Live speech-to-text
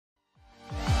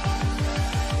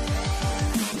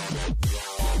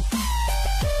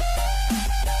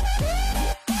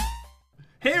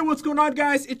going on,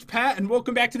 guys? It's Pat, and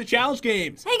welcome back to the challenge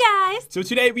games. Hey, guys. So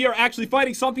today we are actually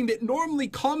fighting something that normally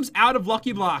comes out of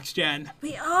Lucky Blocks, Jen.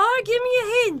 We are? Give me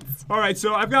a hint. All right,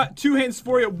 so I've got two hints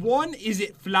for you. One is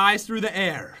it flies through the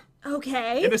air.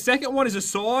 Okay. And the second one is a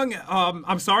song.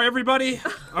 I'm sorry, everybody.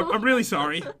 I'm really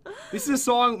sorry. This is a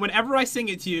song. Whenever I sing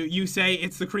it to you, you say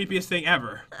it's the creepiest thing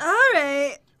ever. All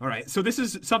right. All right, so this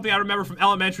is something I remember from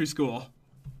elementary school.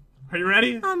 Are you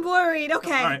ready? I'm worried.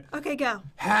 Okay. All right. Okay, go.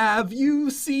 Have you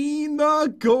seen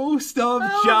the ghost of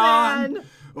Oh, John? man.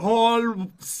 All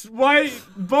white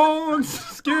bones,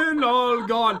 skin all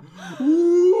gone.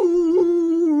 Ooh,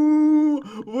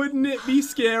 wouldn't it be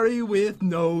scary with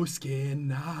no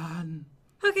skin on?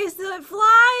 Okay, so it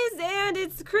flies and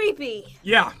it's creepy.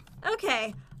 Yeah.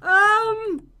 Okay.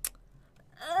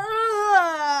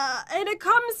 And it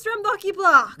comes from Lucky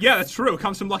Blocks. Yeah, that's true. It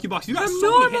comes from Lucky Blocks. You got From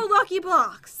so many normal Lucky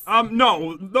Blocks.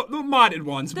 no, the modded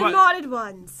ones. The but modded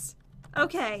ones.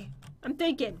 Okay. I'm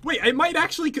thinking. wait, it might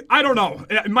actually. I don't know.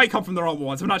 It might come from the normal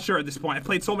ones. I'm not sure at this point. I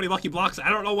played so many Lucky Blocks. I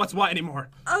don't know what's what anymore.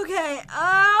 Okay.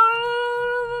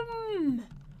 Ooh.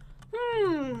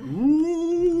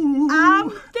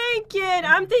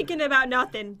 I'm thinking about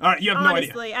nothing. All right, you have no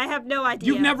idea. Honestly, I have no idea.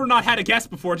 You've never not had a guess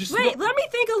before. Just Wait, let me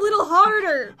think a little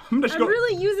harder. I'm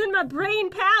really using my brain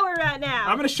power right now.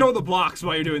 I'm gonna show the blocks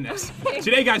while you're doing this.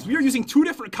 Today, guys, we are using two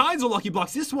different kinds of Lucky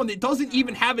Blocks. This one that doesn't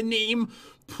even have a name,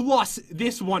 plus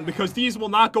this one, because these will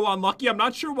not go on Lucky. I'm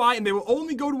not sure why, and they will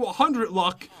only go to 100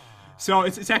 luck. So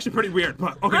it's actually pretty weird.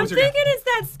 But okay, I'm what's your guess? thinking it's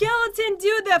that skeleton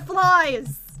dude that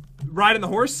flies. Riding the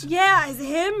horse? Yeah, is it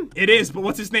him? It is, but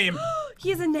what's his name?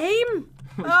 He has a name?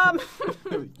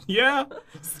 Yeah.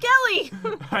 Skelly.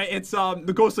 It's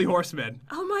the Ghostly Horseman.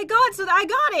 Oh my god, so I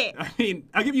got it. I mean,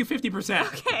 I'll give you 50%.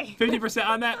 Okay. 50%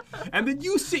 on that. And then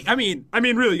you see, I mean,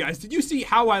 really, guys, did you see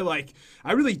how I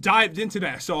really dived into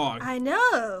that song? I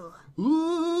know.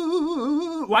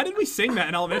 Ooh, why did we sing that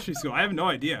in elementary school? I have no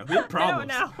idea. We had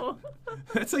problems. I don't know.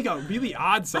 That's like a really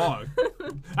odd song.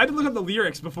 I had to look up the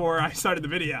lyrics before I started the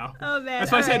video. Oh man.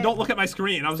 That's why I said alright. don't look at my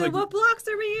screen. I was So like, what blocks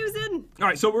are we using? all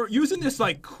right, so we're using this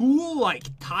like cool like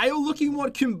tile-looking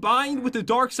one combined with the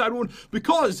dark side one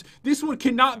because this one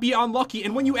cannot be unlucky.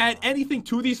 And when you add anything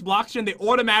to these blocks, Jen, they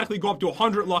automatically go up to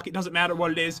 100 luck. It doesn't matter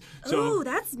what it is. So, Ooh,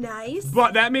 that's nice.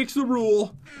 but that makes the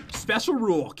rule, special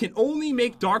rule, can only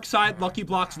make dark side lucky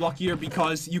blocks luckier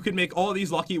because you can make all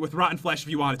these lucky with rotten flesh if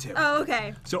you wanted to. Oh,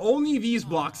 okay. So only these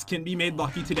blocks can be made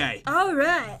lucky today. All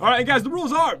right. All right, guys, the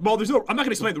rules are, well, I'm not going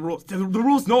to explain the rules. The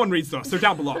rules, no one reads those. They're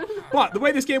down below. But the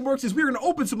way this game works is we're going to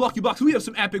open some lucky blocks. We have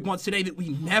some epic ones today that we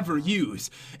never use.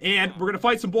 And we're going to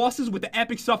fight some bosses with the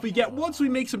epic stuff we get once we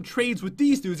make some trades with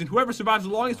these dudes. And whoever survives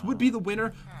the longest would be the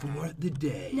winner for the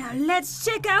day. Now let's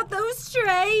check out those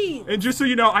trades. And just so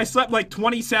you know, I slept like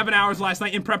 27 hours last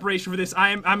night in preparation for this.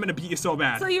 I'm going to beat you so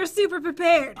bad. So you're super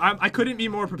prepared. I couldn't be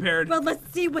more prepared. Well,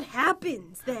 let's see what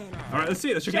happens then. All right, let's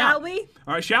see. Let's check it out. Shall we?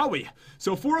 All right, shall we?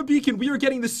 So for a beacon, we are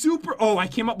getting the super... Oh, I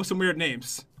came up with some weird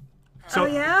names. So, Oh,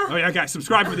 yeah? Oh, yeah, guys,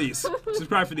 subscribe for these.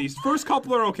 Subscribe for these. First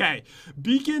couple are okay.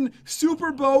 Beacon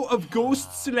Super Bow of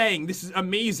Ghost Slaying. This is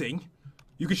amazing.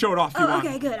 You can show it off if you want.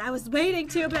 Okay, good. I was waiting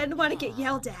to, but I didn't want to get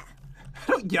yelled at.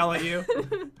 I don't yell at you.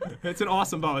 It's an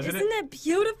awesome bow, isn't it? Isn't that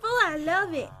beautiful? I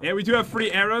love it. And we do have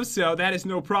free arrows, so that is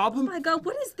no problem. Oh my god,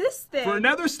 what is this thing? For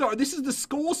another star, this is the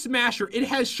Skull Smasher. It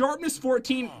has sharpness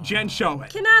 14. Jen, show it.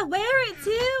 Can I wear it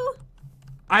too?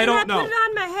 I don't Can I know. put it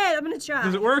on my head? I'm gonna try.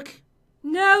 Does it work?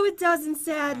 No, it doesn't,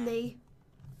 sadly.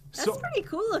 That's So- pretty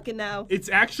cool looking though. It's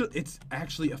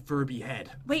actually a Furby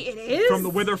head. Wait, it is? From the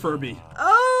Wither Furby.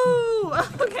 Oh,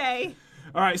 okay.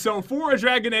 All right, so for a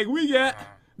dragon egg, we get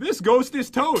this Ghost is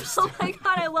Toast. Oh my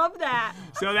god, I love that.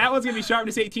 So that one's gonna be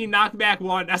sharpness 18, knockback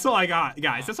 1. That's all I got,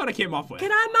 guys. That's what I came up with.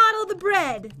 Can I model the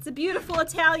bread? It's a beautiful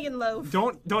Italian loaf.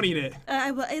 Don't eat it.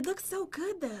 It looks so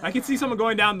good though. I can see someone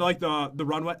going down like the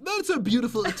runway. That's a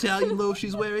beautiful Italian loaf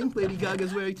she's wearing. Lady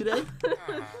Gaga's wearing today.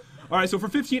 All right, so for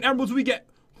 15 emeralds, we get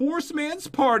Horseman's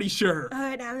Party Shirt. All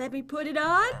right, now let me put it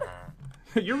on.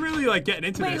 You're really like getting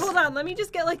into Wait, this. hold on. Let me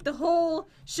just get like the whole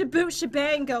shaboot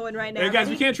shebang going right now. Hey guys,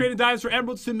 we Ready? can't trade in diamonds for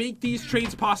emeralds to make these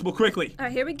trades possible quickly. All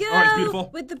right, here we go. All right, it's beautiful.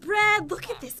 With the bread, look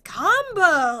at this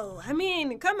combo. I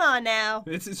mean, come on now.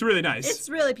 It's really nice. It's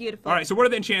really beautiful. All right, so what are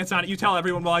the enchants on it? You tell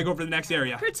everyone while I go over to the next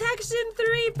area. Protection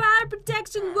 3, fire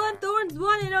protection 1, thorns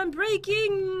 1, and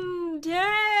unbreaking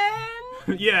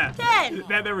 10. Yeah. 10.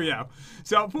 There we go.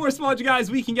 So for a small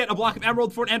guys, we can get a block of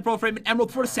emerald for an end pearl frame, an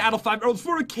emerald for a saddle, 5 emeralds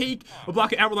for a cake, a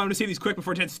block of emerald. I'm gonna say these quick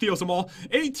before Jen steals them all.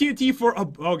 8 TNT for a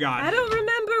oh god. I don't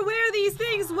remember never wear these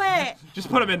things wet. Just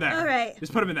put them in there. All right.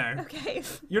 Just put them in there. Okay.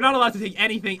 You're not allowed to take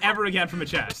anything ever again from a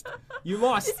chest. You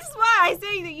lost. This is why I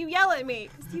say that you yell at me.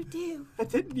 Because you do. I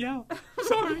didn't yell.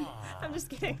 Sorry. I'm just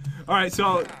kidding. All right,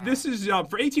 so this is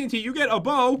for AT&T. You get a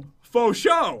bow faux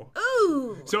show.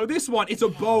 Ooh. So this one, it's a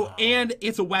bow and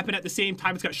it's a weapon at the same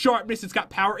time. It's got sharpness, it's got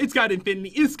power, it's got infinity,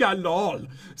 it's got it all.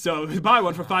 So buy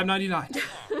one for $5.99.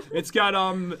 It's got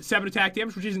 7 attack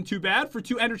damage, which isn't too bad. For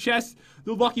 2 ender chests,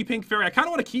 the Lucky Pink Fairy. I kind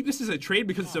of want to keep this as a trade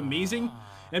because it's amazing.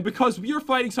 And because we are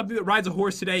fighting something that rides a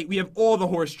horse today, we have all the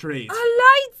horse trades.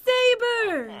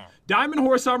 A lightsaber. Diamond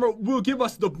Horse Armor will give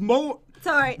us the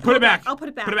Sorry. Put it back. I'll put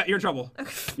it back. Put it back. You're in trouble.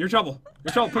 You're in trouble. You're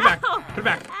in trouble. Put it back. Put it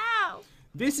back. Ow.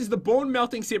 This is the Bone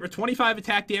Melting Saber, 25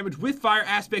 attack damage with Fire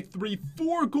Aspect 3,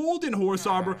 4 golden horse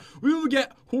armor. We will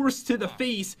get Horse to the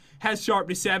Face, has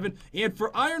sharpness 7. And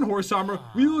for Iron Horse Armor,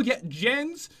 we will get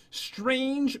Jen's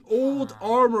Strange Old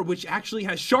Armor, which actually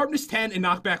has sharpness 10 and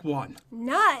knockback 1.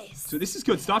 Nice. So this is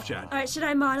good stuff, Chad. All right, should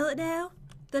I model it now?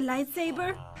 The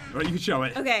lightsaber? All right, you can show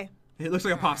it. Okay. It looks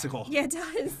like a popsicle. Yeah, it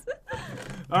does.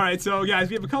 All right, so guys,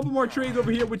 we have a couple more trades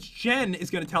over here, which Jen is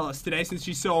going to tell us today since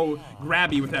she's so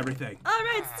grabby with everything. All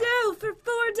right, so for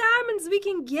 4 diamonds, we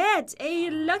can get a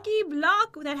lucky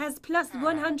block that has plus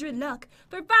 100 luck.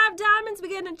 For 5 diamonds, we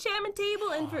get an enchantment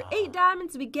table, and for 8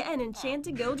 diamonds, we get an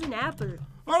enchanted golden apple.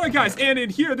 All right, guys, and in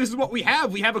here, this is what we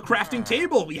have. We have a crafting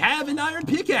table. We have an iron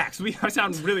pickaxe. I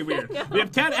sound really weird. We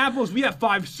have 10 apples. We have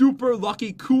 5 super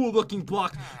lucky, cool-looking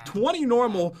blocks, 20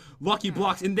 normal lucky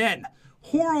blocks, and then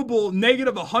horrible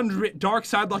negative 100 dark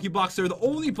side lucky blocks. They're the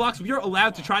only blocks we are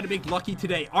allowed to try to make lucky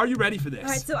today. Are you ready for this? All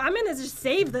right, so I'm going to just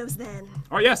save those then.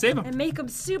 Oh, yeah, save them. And make them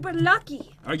super lucky.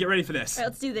 All right, get ready for this. All right,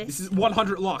 let's do this. This is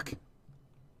 100 luck.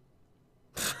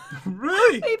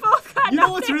 Really? We both got You know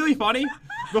nothing. what's really funny?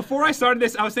 Before I started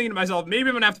this, I was thinking to myself, maybe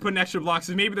I'm going to have to put an extra block,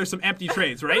 so maybe there's some empty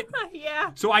trades, right?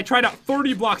 Yeah. So I tried out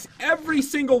 30 blocks. Every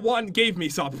single one gave me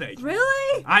something.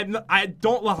 Really? I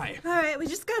don't lie. All right, we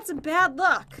just got some bad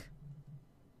luck.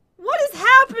 What is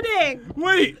happening?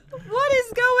 Wait, What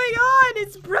is going on?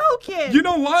 It's broken. you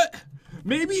know what?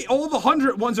 Maybe all the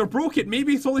 100 ones are broken.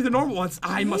 Maybe it's only the normal ones.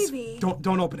 I must. Maybe. Don't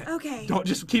open it. Okay. Don't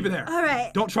just keep it there. All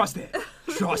right. Don't trust it.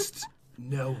 Trust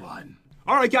no one.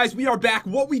 All right, guys, we are back.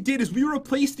 What we did is we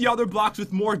replaced the other blocks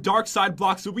with more dark side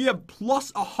blocks. So we have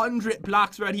plus 100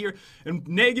 blocks right here and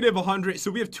negative 100. So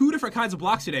we have 2 different kinds of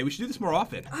blocks today. We should do this more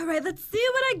often. All right, let's see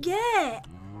what I get.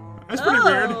 That's pretty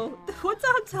weird. What's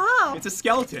on top? It's a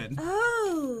skeleton.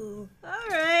 Oh, all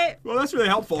right. Well, that's really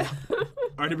helpful. All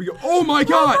right, here we go. Oh my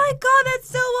god! Oh my god, that's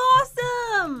so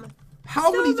awesome!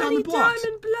 How So many diamond blocks?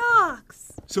 diamond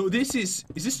blocks. So this is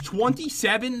this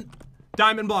 27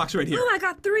 diamond blocks right here? Oh, I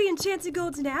got 3 enchanted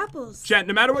golden apples. Chat,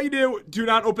 no matter what you do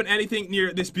not open anything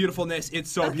near this beautifulness. It's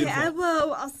so Okay, beautiful. I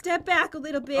will. I'll step back a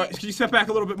little bit. All right, can you step back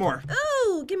a little bit more?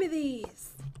 Ooh, give me these.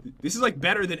 This is like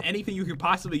better than anything you could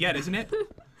possibly get, isn't it?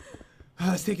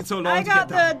 It's taking so long I to get got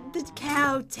done. the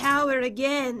cow tower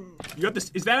again. You got this.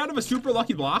 Is that out of a super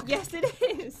lucky block? Yes, it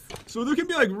is. So there can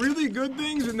be like really good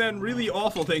things and then really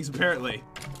awful things apparently.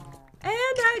 And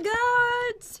I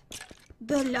got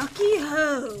the lucky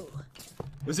hoe.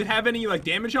 Does it have any like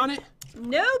damage on it?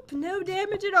 Nope, no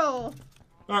damage at all.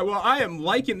 All right, well, I am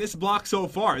liking this block so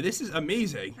far. This is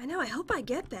amazing. I know, I hope I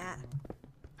get that.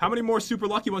 How many more super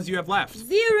lucky ones do you have left?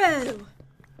 0.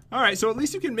 All right, so at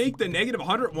least you can make the negative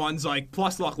 100 ones like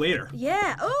plus luck later.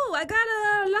 Yeah. Oh, I got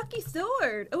a lucky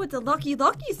sword. Oh, it's a lucky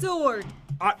sword.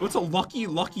 What's a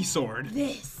lucky sword?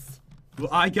 This. Well,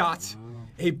 I got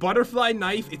a butterfly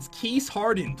knife. It's case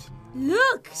hardened.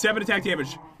 Look. 7 attack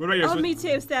damage. What about yours? Oh, me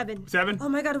too. 7. 7? Oh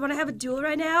my god, want to have a duel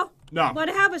right now? No. Want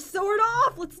to have a sword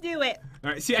off? Let's do it. All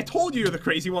right, see, I told you you're the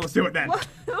crazy one. Let's do it then.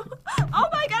 Oh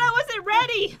my god, I wasn't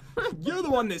ready. You're the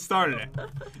one that started it.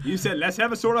 You said, let's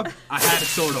have a sword off. I had a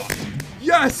sword off.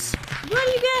 Yes! What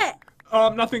do you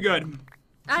get? Nothing good.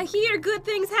 I hear good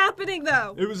things happening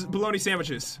though. It was bologna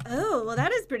sandwiches. Oh, well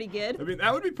that is pretty good. I mean,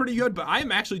 that would be pretty good, but I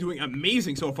am actually doing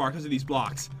amazing so far because of these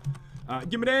blocks.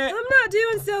 Give me that. I'm not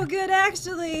doing so good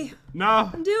actually.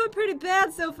 No. I'm doing pretty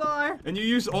bad so far. And you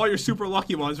used all your super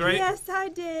lucky ones, right? Yes, I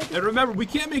did. And remember, we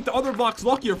can't make the other blocks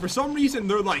luckier. For some reason,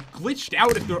 they're like glitched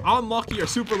out. If they're unlucky or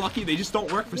super lucky, they just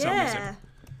don't work for some reason.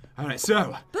 All right,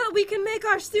 so But we can make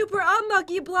our super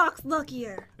unlucky blocks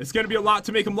luckier. it's going to be a lot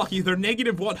to make them lucky. They're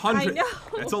negative 100. I know.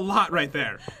 That's a lot right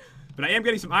there. But I am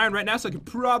getting some iron right now, so I can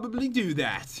probably do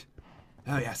that.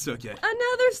 Oh, yeah, so good.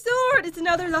 Another sword. It's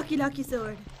another lucky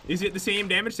sword. Is it the same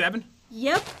damage, 7?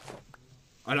 Yep.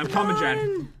 All right, I'm coming, Jen.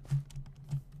 One.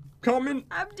 Coming.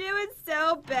 I'm doing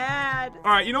so bad.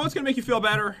 All right, you know what's going to make you feel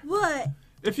better? What?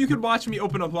 if you could watch me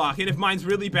open a block, and if mine's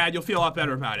really bad, you'll feel a lot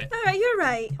better about it. All right, you're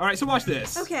right. All right, so watch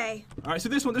this. Okay. All right, so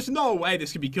this one, there's no way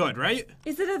this could be good, right?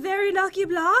 Is it a very lucky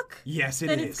block? Yes, it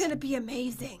is. Then it's gonna be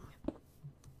amazing.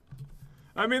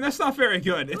 I mean, that's not very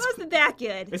good. It's Wasn't that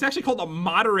good? It's actually called a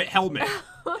moderate helmet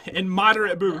and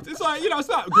moderate boots. It's like, it's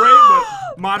not great,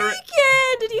 but moderate.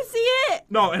 Beacon! Did you see it?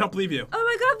 No, I don't believe you. Oh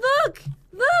my God! Look!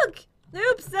 Look!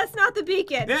 Oops, that's not the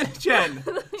beacon. Jen,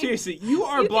 seriously, you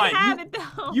are you blind. Can have it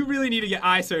though. You really need to get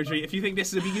eye surgery if you think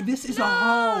this is a beacon. This is a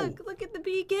home. Look at the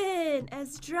beacon,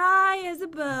 as dry as a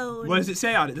bone. What does it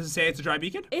say on it? Does it say it's a dry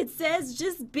beacon? It says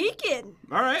just beacon.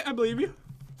 All right, I believe you.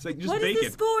 It's like just What bacon.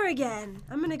 is this for again?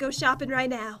 I'm gonna go shopping right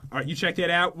now. All right, you check that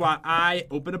out while I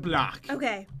open a block.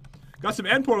 Okay. Got some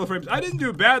end portal frames. I didn't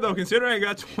do bad though, considering I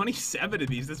got 27 of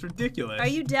these. That's ridiculous. Are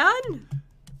you done?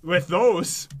 With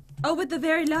those? Oh, with the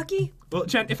very lucky? Well,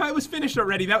 Jen, if I was finished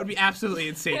already, that would be absolutely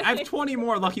insane. I have 20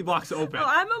 more lucky blocks to open. Oh,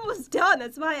 I'm almost done.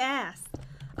 That's why I asked.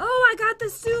 Oh, I got the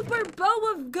super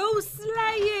bow of ghost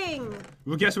slaying.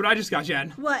 Well, guess what I just got, Jen?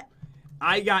 What?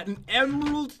 I got an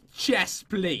emerald chest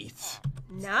plate.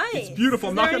 Nice. It's beautiful.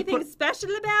 Is I'm there not gonna anything put- special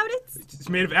about it? It's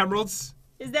made of emeralds.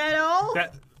 Is that all?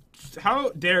 How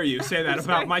dare you say that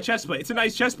about my chest plate? It's a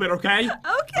nice chest plate, okay?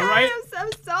 Okay, All right? I'm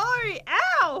so sorry.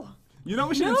 Ow! You know what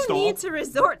we should No install? need to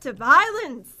resort to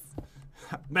violence.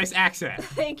 Nice accent.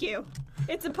 Thank you.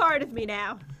 It's a part of me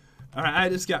now. All right, I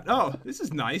just got. Oh, this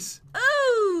is nice.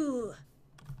 Ooh!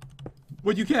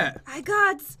 What'd you get? I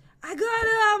got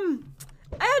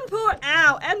endport.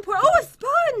 Ow, endport. Oh, a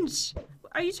sponge!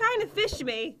 Are you trying to fish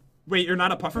me? Wait, you're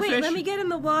not a pufferfish? Wait, let me get in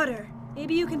the water.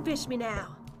 Maybe you can fish me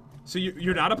now. So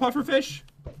you're not a pufferfish?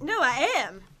 No, I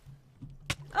am.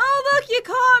 Oh, look, you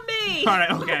caught me! All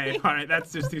right, okay. All right,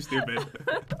 that's just too stupid.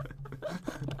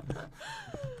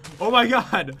 Oh my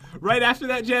God! Right after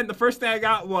that, Jen, the first thing I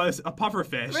got was a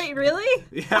pufferfish. Wait, really?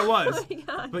 Yeah, it was. Oh my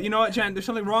God. But you know what, Jen? There's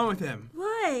something wrong with him.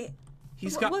 What?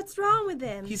 Got. What's wrong with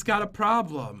him? He's got a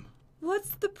problem.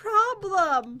 What's the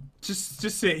problem? Just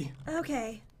see.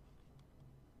 Okay.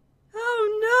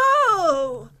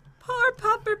 Oh no! Poor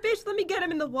pufferfish. Let me get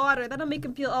him in the water. That'll make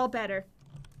him feel all better.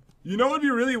 You know what'd be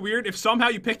really weird? If somehow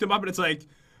you picked him up and it's like,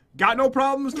 got no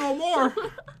problems no more.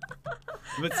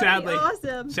 But sadly,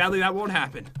 awesome. that won't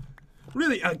happen.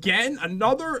 Really, again?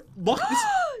 Another? Look,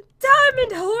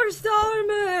 Diamond horse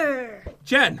armor!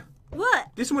 Jen, What?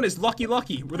 this one is lucky.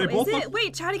 Were they both Is lucky? it?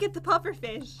 Wait, try to get the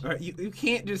pufferfish. All right, you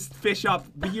can't just fish up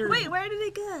weird. Wait, where did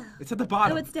it go? It's at the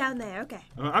bottom. Oh, it's down there. Okay.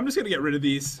 I'm just gonna get rid of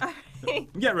these. All right.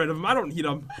 Get rid of them. I don't need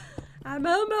them. I'm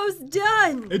almost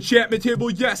done. Enchantment table,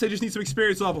 yes. I just need some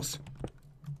experience levels.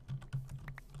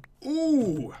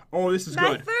 Ooh. Oh, this is My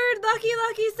good. third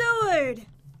lucky sword.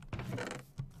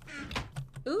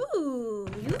 Ooh,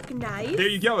 you look nice. There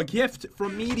you go. A gift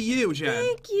from me to you, Jen.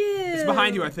 Thank you. It's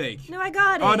behind you, I think. No, I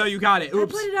got it. Oh, no, you got it.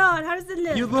 Oops. I put it on. How does it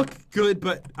look? You look good,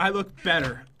 but I look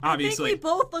better, obviously. I think we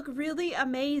both look really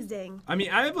amazing. I mean,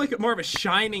 I have like more of a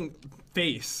shining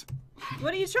face.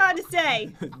 What are you trying to say?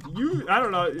 I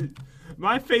don't know.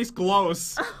 My face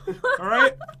glows. All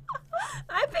right?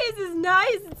 My face is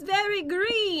nice. It's very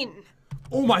green.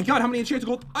 Oh my God, how many enchanted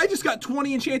gold? I just got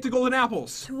 20 enchanted golden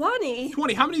apples. 20?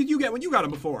 20. How many did you get when you got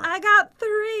them before? I got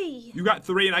 3. You got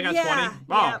 3 and I got Yeah, 20?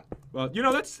 Wow. yeah. Well, you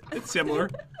know, it's similar.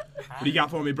 What do you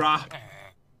got for me, brah?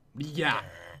 Yeah.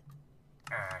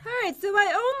 Alright, so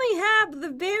I only have the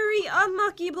very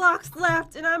unlucky blocks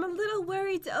left, and I'm a little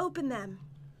worried to open them.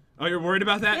 Oh, you're worried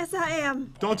about that? Yes, I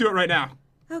am. Don't do it right now.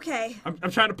 Okay.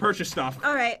 I'm trying to purchase stuff.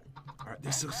 Alright. All right,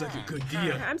 this looks like a good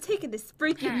deal. I'm taking this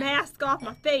freaking mask off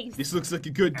my face. This looks like a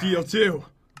good deal, too.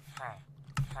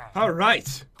 All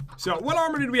right. So, what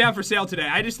armor did we have for sale today?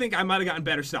 I just think I might have gotten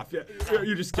better stuff.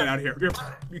 You just get out of here.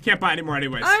 You can't buy any more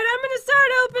anyways. Alright, I'm gonna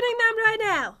start opening them right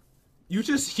now. You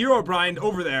just hero brined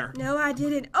over there. No, I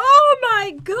didn't. Oh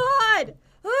my god!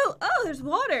 Oh, there's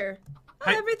water.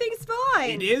 Oh, everything's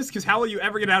fine. It is? Because how will you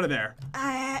ever get out of there?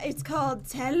 It's called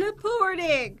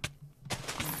teleporting.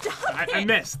 Stop it. I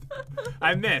missed.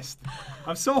 I missed.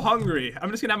 I'm so hungry. I'm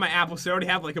just gonna have my apples. So I already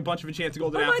have like a bunch of enchanted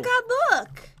golden apples. Oh my god,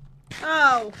 look!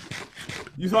 Oh.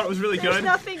 You thought it was really There's good?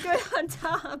 nothing good on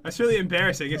top. That's really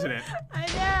embarrassing, isn't it? I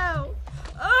know.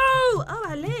 Oh,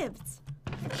 I lived.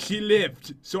 She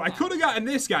lived. So I could have gotten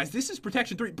this, guys. This is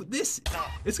protection 3, but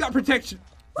it's got protection.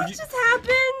 What just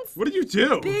happened? What did you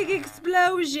do? Big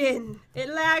explosion. It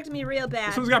lagged me real bad.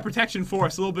 This one's got protection 4.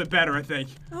 It's a little bit better, I think.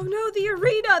 Oh no, the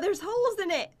arena. There's holes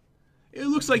in it. It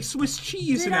looks like Swiss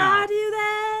cheese Did now. I do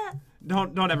that?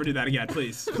 Don't ever do that again,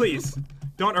 please. Please.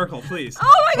 Don't Urkel, please.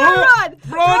 Oh my god,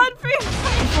 run! Run for your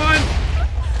Fun.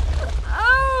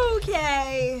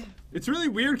 Okay. It's really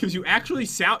weird because you actually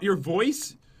sound your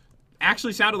voice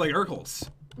actually sounded like Urkel's.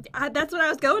 That's what I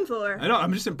was going for. I know,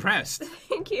 I'm just impressed.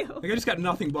 Thank you. Like, I just got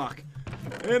nothing luck.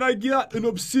 And I got an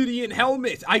obsidian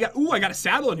helmet. I got a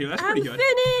saddle in here. That's pretty good.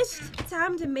 I'm finished.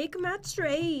 Time to make my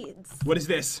trades. What is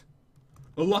this?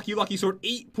 A lucky sword,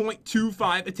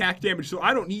 8.25 attack damage. So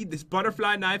I don't need this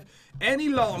butterfly knife any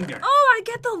longer. Oh, I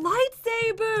get the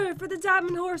lightsaber for the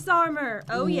diamond horse armor.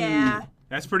 Oh, yeah.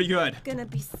 That's pretty good. Gonna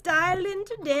be styling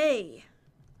today.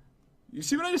 You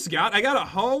see what I just got? I got a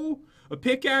hoe, a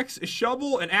pickaxe, a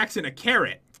shovel, an axe, and a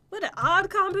carrot. What an odd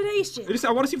combination.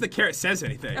 I want to see if the carrot says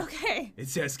anything. Okay. It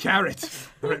says carrot.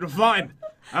 All right, well, fine.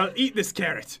 I'll eat this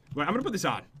carrot. Wait, I'm gonna put this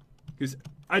on because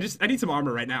I need some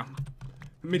armor right now.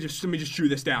 Let me just chew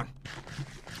this down.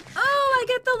 Oh, I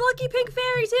get the lucky pink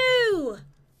fairy too.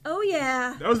 Oh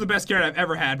yeah. That was the best carrot I've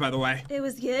ever had, by the way. It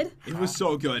was good. It was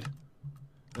so good.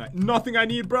 All right, nothing I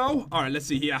need, bro. All right, let's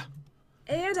see here.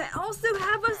 And I also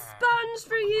have a sponge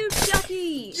for you,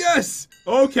 Ducky. Yes.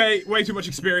 Okay, way too much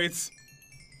experience.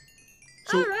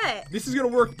 So All right. This is gonna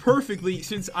work perfectly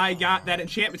since I got that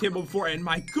enchantment table before, and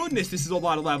my goodness, this is a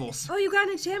lot of levels. Oh, you got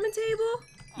an enchantment table?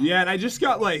 Yeah, and I just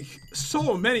got like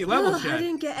so many levels, I Jen.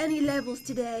 didn't get any levels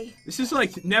today. This is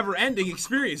like never-ending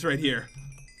experience right here.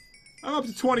 I'm up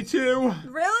to 22.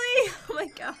 Really? Oh my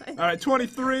god. All right,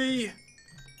 23.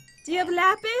 Do you have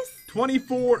lapis?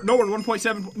 24. No, we're in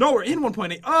 1.7. No, we're in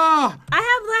 1.8. Ah! I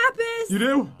have lapis. You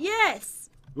do? Yes.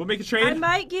 We'll make a trade? I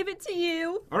might give it to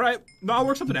you. All right. No, I'll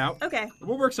work something out. Okay.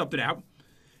 We'll work something out.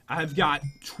 I've got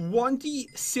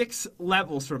 26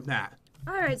 levels from that.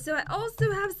 All right, so I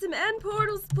also have some end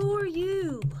portals for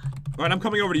you. All right, I'm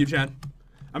coming over to you, Jen.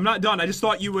 I'm not done. I just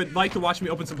thought you would like to watch me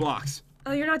open some blocks.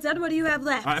 Oh, you're not done? What do you have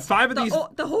left? 5 of these.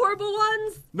 The horrible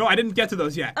ones? No, I didn't get to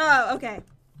those yet. Oh, okay.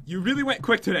 You really went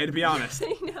quick today, to be honest.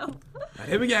 I know. All right,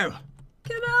 here we go.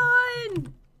 Come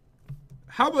on.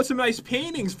 How about some nice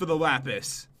paintings for the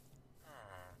lapis?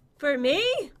 For me?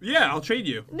 Yeah, I'll trade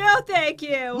you. No, thank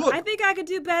you. Look. I think I could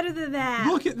do better than that.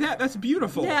 Look at that. That's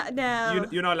beautiful. No.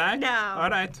 You know like? No. All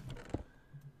right.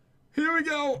 Here we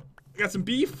go. I got some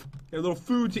beef. Got a little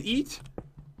food to eat.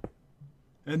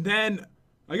 And then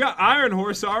I got iron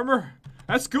horse armor.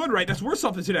 That's good, right? That's worth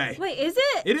something today. Wait, is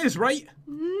it? It is, right?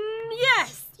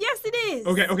 Yes. Yes, it is.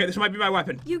 Okay, this might be my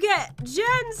weapon. You get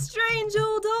Jen's strange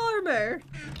old armor.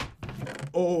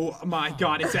 Oh my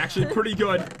god, it's actually pretty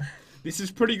good. This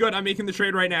is pretty good. I'm making the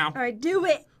trade right now. All right, do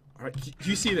it. All right, do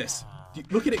you see this?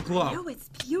 Look at it glow. Oh, it's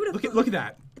beautiful. Look at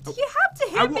that. You have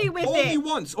to hit me with only it.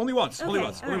 Once. Only once. I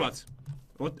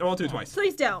won't do it twice.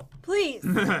 Please don't. Please.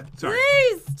 Sorry.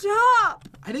 Please stop.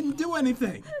 I didn't do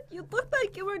anything. You looked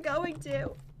like you were going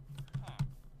to.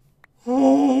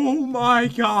 Oh my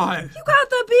god. You got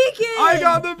the beacon. I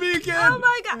got the beacon. Oh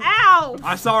my god. Ow.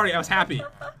 I'm sorry. I was happy.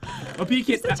 A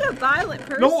beacon. You're such a violent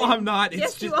person. No, I'm not. It's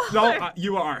Yes, just you are. no.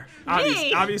 You are.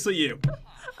 Me? Obviously you.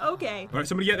 Okay. All right,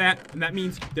 somebody get that, and that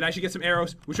means that I should get some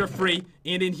arrows, which are free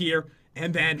and in here,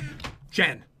 and then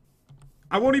Jen.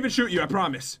 I won't even shoot you. I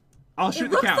promise. I'll shoot It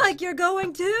the looks cows. like you're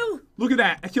going to. Look at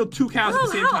that. I killed 2 cows at the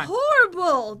same how time.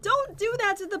 horrible. Don't do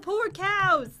that to the poor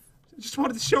cows. I just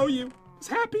wanted to show you. I was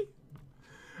happy.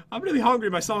 I'm really hungry.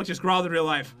 My stomach just growled in real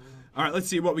life. All right, let's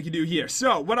see what we can do here.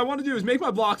 So what I want to do is make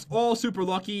my blocks all super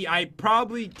lucky. I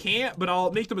probably can't, but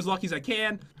I'll make them as lucky as I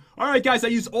can. All right, guys, I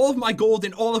used all of my gold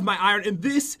and all of my iron, and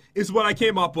this is what I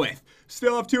came up with.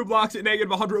 Still have 2 blocks at negative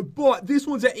 100, but this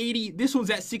one's at 80, this one's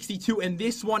at 62, and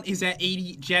this one is at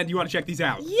 80. Jen, do you want to check these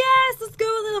out? Yes, let's go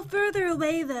a little further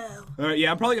away, though. All right,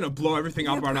 yeah, I'm probably going to blow everything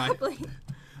up, aren't I? Probably.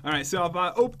 All right, so if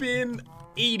I open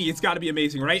 80, it's got to be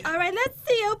amazing, right? All right, let's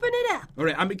see. Open it up. All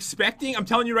right, I'm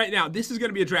telling you right now, this is going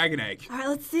to be a dragon egg. All right,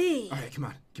 let's see. All right,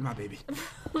 come on, baby.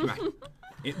 Come on.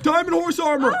 Diamond horse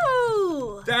armor!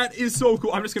 Oh! That is so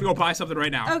cool. I'm just going to go buy something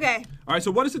right now. Okay. All right, so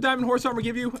what does the diamond horse armor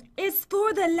give you? It's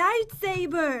for the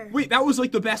lightsaber. Wait, that was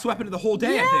like the best weapon of the whole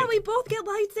day, I Yeah, think. we both get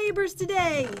lightsabers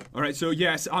today. All right, so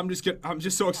yes, I'm just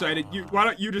so excited. Why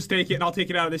don't you just take it and I'll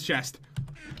take it out of this chest?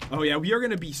 Oh yeah, we are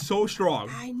gonna be so strong.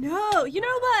 I know. You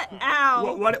know what?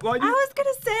 Ow. What I was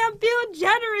gonna say I'm feeling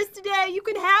generous today. You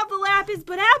can have the lapis,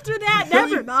 but after that,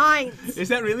 Really? never mind. Is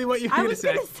that really what you're I gonna was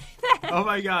say? gonna say that. Oh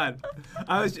my god.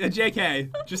 I was JK.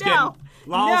 Just No. kidding.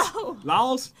 Lols? No.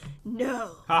 Lols?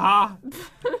 No. Haha.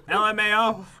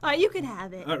 LMAO? You can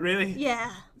have it. Really?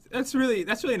 Yeah. That's really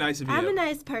nice of you. I'm a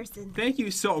nice person. Thank you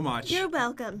so much. You're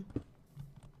welcome.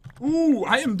 Ooh,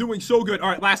 I am doing so good. All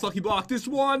right, last lucky block. This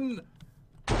one.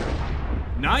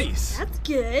 Nice. That's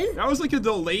good. That was like a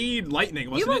delayed lightning, You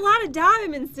wasn't have it? a lot of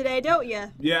diamonds today, don't you?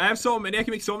 Yeah, I have so many. I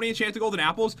can make so many enchanted golden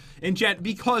apples. And Jen,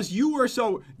 because you were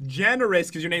so generous,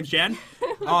 because your name's Jen,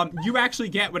 You actually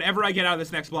get whatever I get out of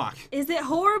this next block. Is it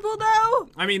horrible, though?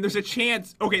 I mean, there's a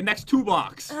chance. Okay, next 2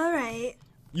 blocks. All right.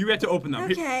 You get to open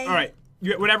them. Okay. All right.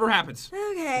 You get whatever happens.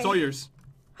 Okay. It's all yours.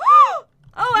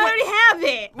 Oh, I already have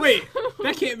it. Wait,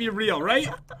 that can't be real, right?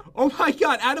 Oh my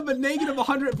god, out of a negative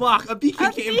 100 block, a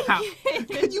beacon came out.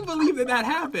 Can you believe that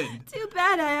happened? Too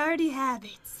bad I already have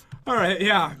it. All right,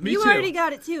 yeah, me too. You already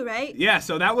got it too, right? Yeah,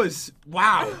 so that was,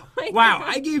 wow. Wow,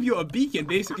 I gave you a beacon,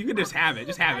 basically. You can just have it.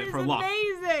 Just have it for luck.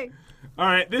 Amazing. All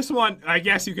right, this one, I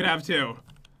guess you could have too.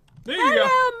 There you go.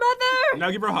 Hello, Mother.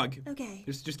 Now give her a hug. Okay.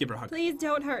 Just give her a hug. Please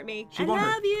don't hurt me. She I won't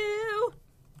hurt. love you.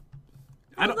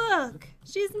 Look,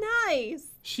 she's nice.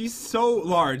 She's so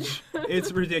large.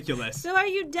 It's ridiculous. So are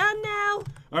you done now?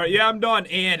 All right, yeah, I'm done.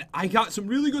 And I got some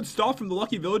really good stuff from the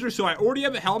Lucky Villager. So I already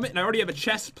have a helmet and I already have a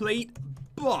chest plate.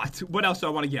 But what else do I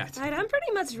want to get? All right, I'm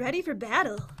pretty much ready for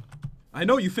battle. I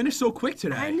know, you finished so quick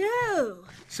today. I know.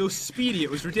 So speedy, it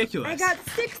was ridiculous. I got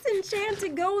 6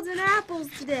 enchanted golden apples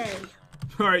today.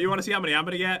 All right, you want to see how many I'm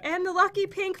going to get? And the lucky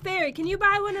pink fairy. Can you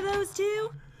buy one of those too?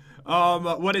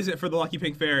 What is it for the Lucky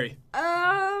Pink Fairy?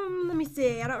 Let me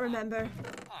see. I don't remember.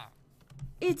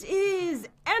 It is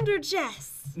Ender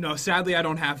Chess. No, sadly, I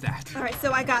don't have that. All right,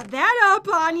 so I got that up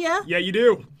on ya. Yeah, you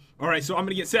do. All right, so I'm going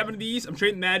to get 7 of these. I'm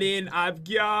trading that in. I've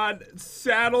got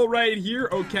saddle right here.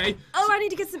 Okay. Oh, I need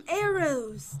to get some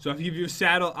arrows. So if I give you a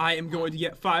saddle, I am going to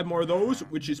get 5 more of those,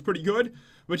 which is pretty good.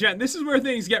 But yeah, this is where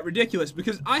things get ridiculous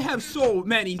because I have so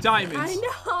many diamonds. I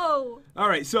know. All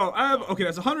right, so I have, okay,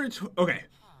 that's 100. Okay.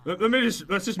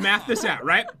 Let's just math this out,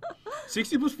 right?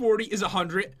 60 plus 40 is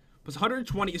 100, plus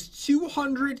 120 is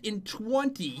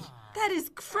 220. That is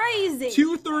crazy.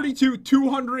 232,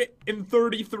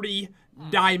 233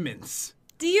 diamonds.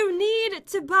 Do you need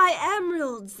to buy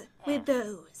emeralds with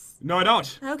those? No, I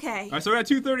don't. Okay. All right, so I got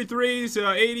 233,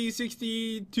 so 80,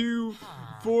 60,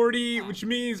 240, which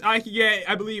means I can get,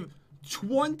 I believe,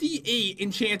 28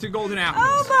 enchanted golden apples.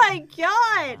 Oh my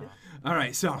god. All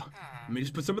right, so let me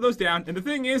just put some of those down. And the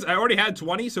thing is, I already had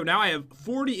 20, so now I have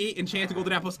 48 enchanted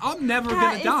golden apples. I'm never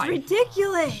going to die. That is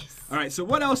ridiculous. All right, so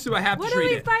what else do I have to trade in?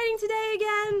 What are we fighting today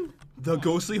again? The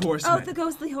Ghostly Horseman. Oh, the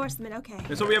Ghostly Horseman, okay.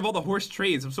 And so we have all the horse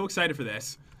trades. I'm so excited for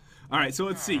this. All right, so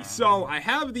let's see. So I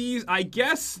have these. I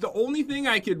guess the only thing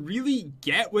I could really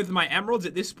get with my emeralds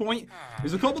at this point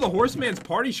is a couple of the Horseman's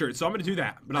party shirts. So I'm going to do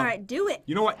that. But all right, do it.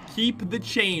 You know what? Keep the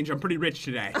change. I'm pretty rich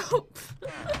today. Oh.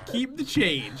 Keep the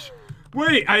change.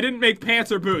 Wait, I didn't make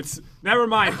pants or boots. Never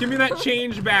mind. Give me that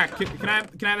change back. Can I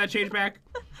have that change back?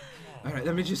 All right,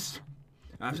 let me just...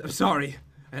 I'm sorry.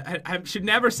 I should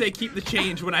never say keep the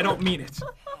change when I don't mean it.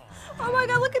 Oh my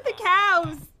god, look at the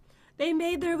cows. They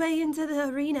made their way into the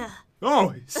arena.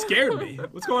 Oh, scared me.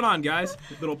 What's going on, guys?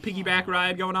 Little piggyback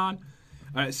ride going on?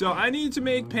 All right, so I need to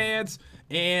make pants,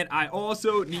 and I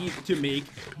also need to make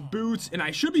boots, and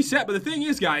I should be set. But the thing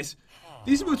is, guys,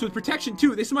 these boots with protection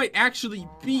 2, this might actually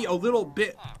be a little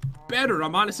bit better.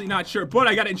 I'm honestly not sure, but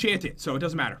I got to enchant it, so it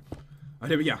doesn't matter. All right,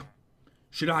 here we go.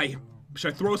 Should I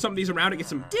throw some of these around and get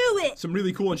some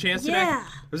really cool enchants today?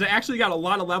 Because I actually got a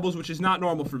lot of levels, which is not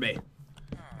normal for me.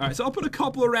 All right, so I'll put a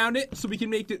couple around it so we can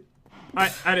make it. I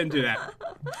didn't do that.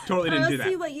 Totally didn't do that.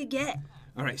 Let's see what you get.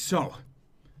 All right, so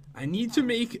I need to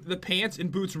make the pants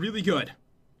and boots really good.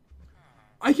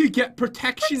 I could get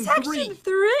protection 3. Protection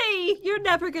 3? You're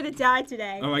never going to die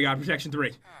today. Oh my god, protection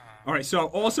 3. All right, so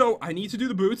also I need to do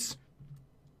the boots.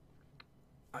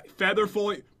 Feather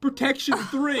foliage. Protection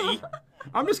 3.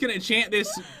 I'm just going to enchant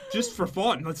this just for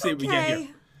fun. Let's see what we get here.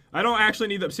 I don't actually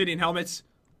need the obsidian helmets.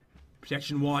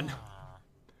 Protection 1.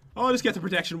 I'll just get the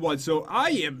protection 1, so I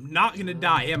am not going to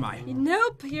die, am I?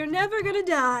 Nope, you're never going to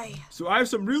die. So I have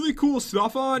some really cool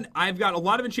stuff on. I've got a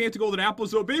lot of enchanted golden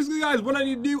apples. So basically, guys, what I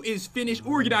need to do is finish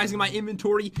organizing my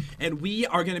inventory, and we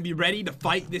are going to be ready to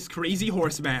fight this crazy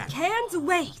horseman. Can't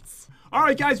wait. All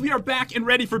right, guys, we are back and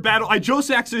ready for battle. I just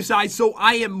exercised, so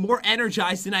I am more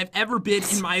energized than I've ever been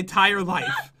in my entire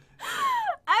life.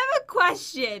 I have a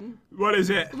question. What is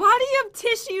it? Why do you have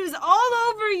tissues all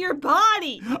over your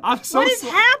body? What is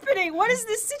happening? What is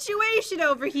this situation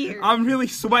over here? I'm really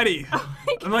sweaty. Oh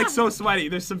my God. I'm like so sweaty.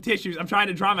 There's some tissues. I'm trying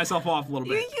to dry myself off a little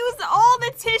bit. You used all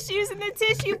the tissues in the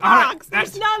tissue box.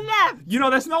 There's none left. You know,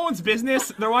 that's no one's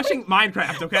business. They're watching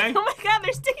Minecraft, okay? Oh my god,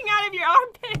 they're sticking out of your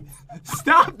armpits.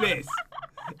 Stop this.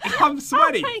 I'm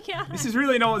sweaty. Oh my God. This is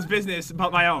really no one's business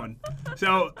but my own.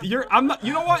 So I'm not,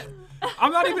 you know what?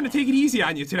 I'm not even gonna take it easy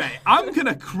on you today. I'm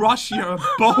gonna crush your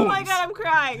bones. Oh my god, I'm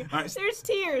crying. Right. There's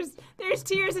tears. There's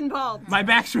tears involved. My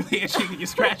back's really itchy. Can you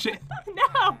scratch it?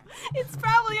 No, it's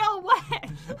probably all wet.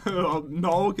 Oh,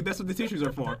 no, that's what the tissues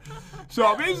are for.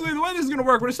 So basically, the way this is gonna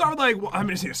work, we're gonna start with like, well, I'm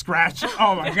gonna say a scratch.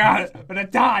 Oh my god, I'm gonna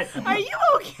die. Are you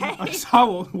okay? I'm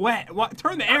so wet. What?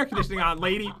 Turn the air conditioning on,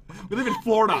 lady. We live in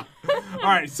Florida. All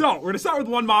right, so we're gonna start with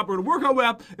one mob. We're gonna work our way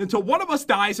up until one of us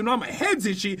dies, and now my head's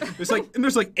itchy. There's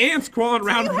like ants crawling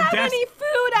around Do the you have desk. any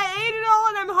food? I ate it all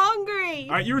and I'm hungry.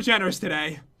 All right, you were generous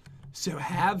today, so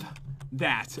have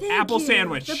that Thank apple you.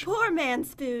 sandwich. The poor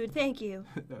man's food. Thank you.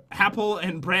 Apple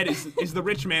and bread is the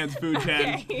rich man's food,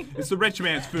 Jen. Okay. It's the rich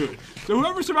man's food. So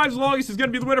whoever survives the longest is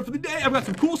gonna be the winner for the day. I've got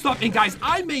some cool stuff, and guys,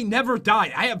 I may never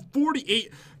die. I have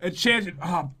 48 enchanted.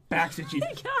 Back's itchy.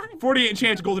 48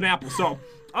 enchanted golden apples. So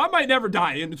I might never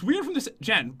die, and it's weird from this.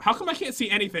 Jen, how come I can't see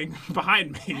anything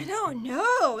behind I me? don't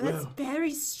know. That's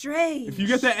very strange. If you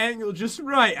get that angle just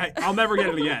right, I'll never get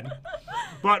it again.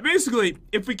 But basically,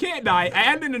 if we can't die, I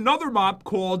added in another mob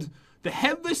called the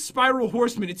Headless Spiral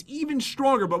Horseman. It's even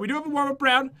stronger, but we do have a warm-up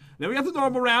round, then we have the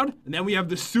normal round, and then we have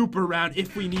the super round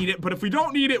if we need it. But if we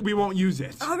don't need it, we won't use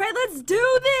it. All right, let's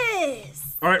do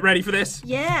this. All right, ready for this?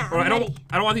 Yeah, All right, I'm ready.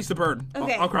 I don't want these to burn.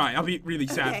 Okay. I'll cry. I'll be really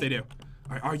sad if Okay. they do.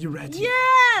 All right, are you ready?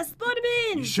 Yes, put them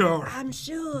in. Sure. I'm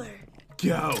sure.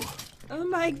 Go. Oh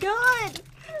my god,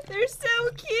 they're so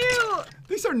cute.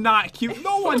 These are not cute.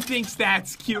 No one thinks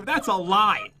that's cute. That's a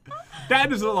lie.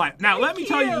 That is a lie. Now, let me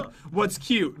tell you Cute. what's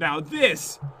cute. Now,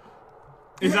 this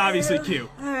is obviously cute.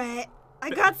 All right, I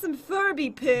got some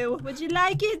Furby poo. Would you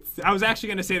like it? I was actually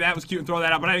going to say that was cute and throw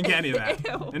that out, but I didn't get any of that.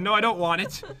 Ew. And no, I don't want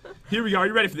it. Here we go. Are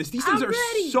you ready for this? These things I'm are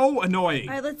ready. so annoying.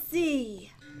 All right, let's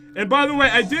see. And by the way,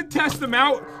 I did test them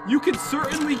out. You can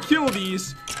certainly kill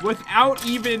these without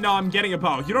even getting a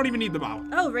bow. You don't even need the bow.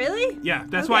 Oh, really? Yeah,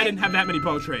 that's why I Okay. didn't have that many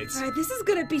bow traits. All right, this is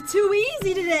gonna be too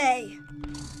easy today.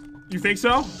 You think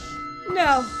so?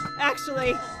 No,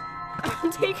 actually,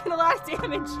 I'm taking a lot of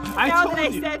damage I now told that I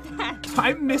you. said that.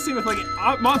 I'm missing with like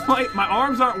my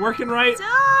arms aren't working right.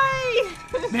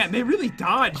 Die! Man, they really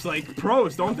dodge like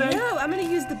pros, don't they? No, I'm gonna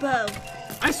use the bow.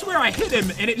 I swear I hit him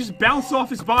and it just bounced off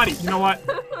his body. You know what?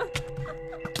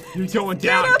 You're going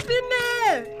down. Get up in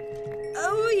there!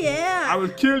 Oh yeah. I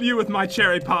would kill you with my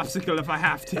cherry popsicle if I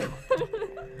have to.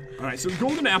 Alright, so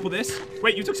golden apple this.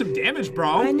 Wait, you took some damage,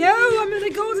 bro. I know, I'm gonna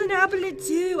golden apple it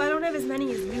too. I don't have as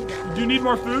many as you do. Do you need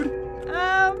more food?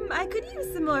 I could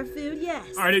use some more food, yes.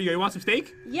 Alright, here you go. You want some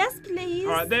steak? Yes, please.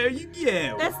 Alright, there you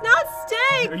go. That's not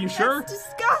steak! Are you sure? That's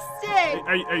disgusting!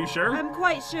 Are you sure? I'm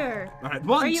quite sure. Alright,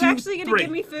 one, Are you two, actually gonna three. give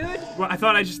me food? Well, I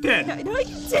thought I just did. No,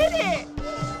 you didn't!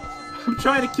 I'm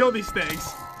trying to kill these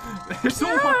things. They're so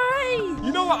hard. Die!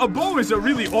 You know what? A bow is a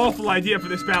really awful idea for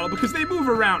this battle because they move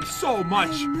around so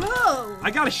much. No!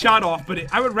 I got a shot off, but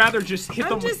I would rather just hit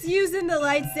them I'm just using the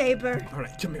lightsaber.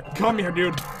 Alright, come here,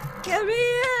 dude. Come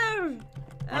here!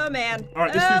 Oh man. All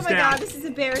right, this oh dude's my down. god, this is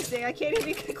embarrassing. I can't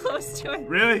even get close to it.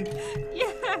 Really?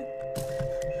 Yeah.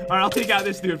 Alright, I'll take out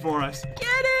this dude for us.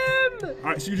 Get him!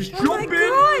 Alright, so you just Oh my jump in.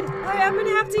 god! I'm gonna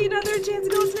have to eat another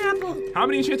enchanted golden apple. How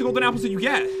many enchanted golden apples did you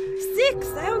get? 6!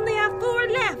 I only have 4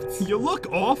 left. You look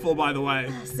awful, by the way.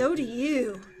 So do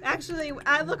you. Actually,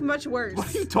 I look much worse.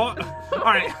 What are you talking?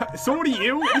 Alright, so do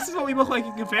you? This is what we look like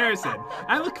in comparison.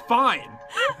 I look fine.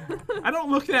 I don't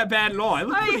look that bad at all. I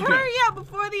look Alright, pretty hurry good. up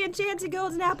before the enchanted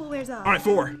golden apple wears off. Alright,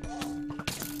 4.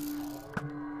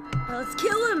 Well, let's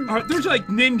kill him. Alright, they're like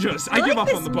ninjas. I like give up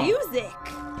this on the bow. music.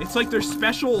 It's like their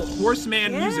special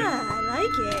horseman Yeah, music. I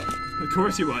like it. Of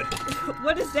course you would.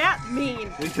 What does that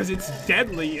mean? Because it's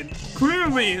deadly, and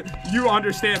clearly you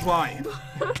understand why.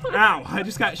 Ow, I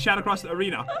just got shot across the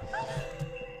arena.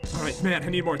 Alright, man, I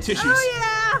need more tissues.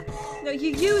 Oh yeah! No,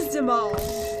 you used them all.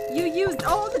 You used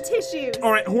all the tissues.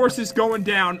 Alright, horse is going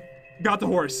down. Got the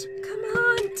horse. Come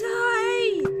on,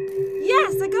 die!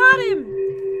 Yes, I got him!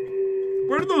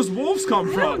 Where did those wolves come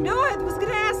I from? don't know, I was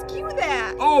gonna ask you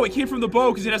that. Oh, it came from the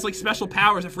bow because it has like special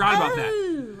powers. I forgot about that.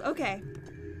 Oh, okay.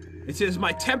 It says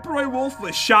my temporary wolf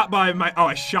was shot by my. Oh,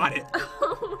 I shot it.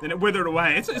 Then it withered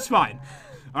away. It's fine.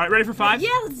 All right, ready for 5? Yeah,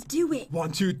 let's do it.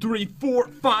 1, 2, 3, 4,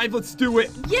 5. Let's do it.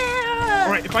 Yeah!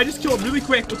 All right, if I just kill him really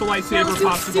quick with the lightsaber Super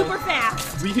possible,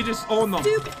 fast. we can just own them.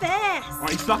 Super fast. All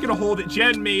right, he's not gonna hold it.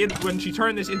 Jen made when she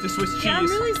turned this into Swiss cheese. Yeah, I'm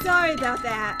really sorry about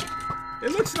that.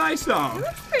 It looks nice though. It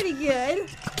looks pretty good.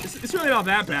 It's really not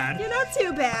that bad. You're not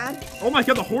too bad. Oh my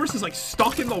god, the horse is like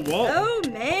stuck in the wall. Oh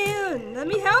man, let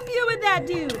me help you with that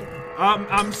dude.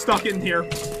 I'm stuck in here.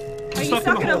 Are you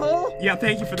stuck in a hole? Yeah,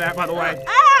 thank you for that, by the way.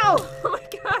 Ow! Oh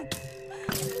my god.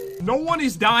 No one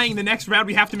is dying the next round.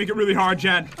 We have to make it really hard,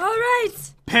 Jen. All right.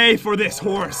 Pay for this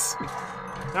horse.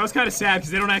 That was kind of sad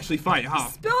because they don't actually fight, huh?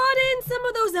 Spawn in some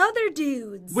of those other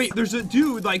dudes. Wait, there's a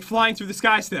dude like flying through the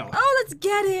sky still. Oh, let's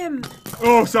get him.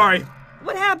 Oh, sorry.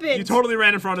 What happened? You totally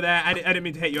ran in front of that. I didn't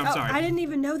mean to hit you. I'm sorry. I didn't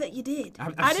even know that you did.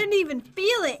 I didn't even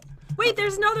feel it. Wait,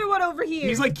 there's another one over here.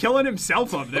 He's like killing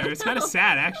himself up there. It's kind of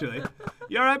sad, actually.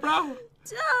 You all right, bro?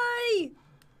 Die.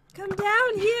 Come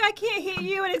down here. I can't hit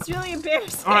you, and it's really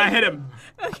embarrassing. All right, I hit him.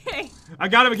 Okay. I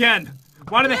got him again.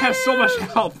 Why do they have so much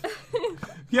health?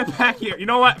 Get back here. You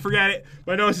know what? Forget it.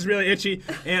 My nose is really itchy,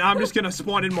 and I'm just going to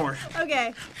spawn in more.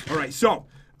 Okay. All right, so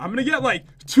I'm going to get like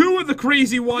 2 of the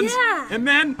crazy ones, Yeah. and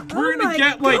then we're going to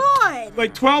get God.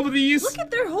 like 12 of these. Look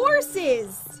at their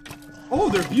horses. Oh,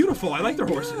 they're beautiful. I like their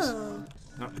horses. Oh.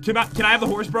 Can I have the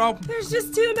horse, bro? There's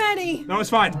just too many. No, it's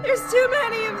fine. There's too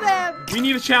many of them. We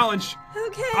need a challenge.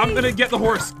 Okay. I'm going to get the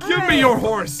horse. Give me right. your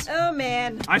horse. Oh,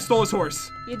 man. I stole his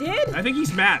horse. You did? I think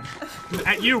he's mad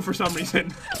at you for some reason.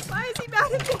 Why is he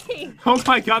mad at me? Oh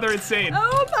my god, they're insane.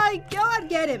 Oh, my God.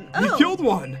 Get him. Oh. You killed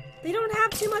one. They don't have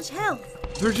too much health.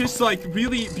 They're just like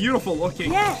really beautiful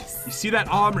looking. Yes. You see that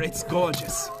armor? It's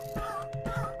gorgeous.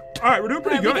 All right, we're doing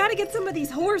pretty good. We gotta get some of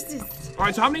these horses. All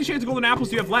right, so how many chance of golden apples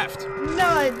do you have left?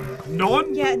 None.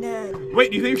 None? Yeah, none. Wait,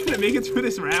 do you think you're gonna make it through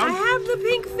this I round? have the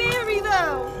pink fairy,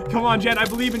 though. Come on, Jen, I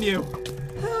believe in you.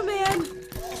 Oh, man.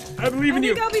 I believe in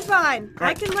you. I think I'll be fine.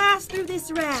 Right. I can last through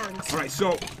this round. All right,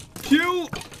 so kill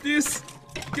this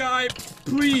guy,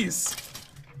 please.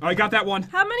 All right, got that one.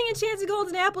 How many enchanted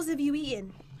golden apples have you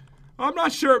eaten? I'm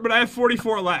not sure, but I have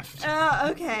 44 left.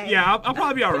 Okay. Yeah, I'll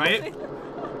probably be all right.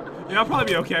 Yeah, I'll probably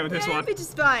be okay with this Yeah, one. I'll be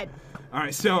just fine. All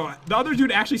right, so the other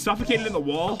dude actually suffocated in the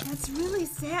wall. That's really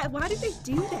sad. Why did they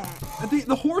do that?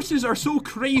 The horses are so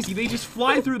crazy. They just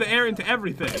fly through the air into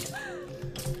everything.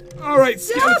 All right,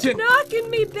 Stop skeleton. knocking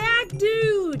me back,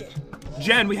 dude.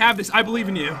 Jen, we have this. I believe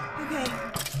in you. Okay.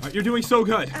 All right, you're doing so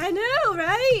good. I know,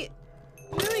 right?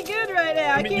 Really good right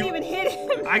now. I mean, can't even hit him.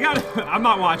 I'm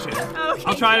not watching. Okay.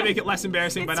 I'll try to make it less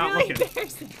embarrassing by It's not really looking.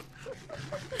 embarrassing.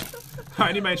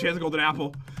 I need my chance of golden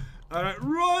apple. All right,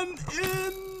 run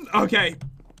in. Okay.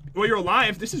 Well, you're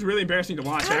alive. This is really embarrassing to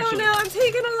watch, I don't actually. know. I'm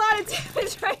taking a lot of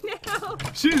damage right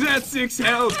now. She's at 6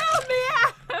 health. Help me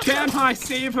out. Can I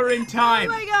save her in Oh time?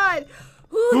 my god.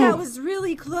 Ooh, that was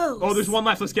really close. Oh, there's one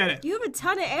left. Let's get it. You have a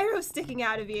ton of arrows sticking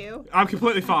out of you. I'm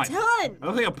completely fine. Ton. I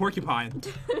look like a porcupine.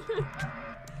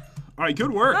 All right,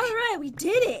 good work. All right, we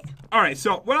did it. All right,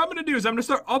 so what I'm gonna do is I'm gonna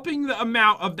start upping the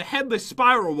amount of the headless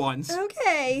spiral ones.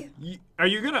 Okay. Are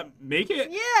you gonna make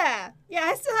it? Yeah. Yeah,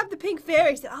 I still have the pink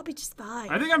fairy, so I'll be just fine.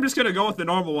 I think I'm just gonna go with the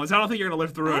normal ones. I don't think you're gonna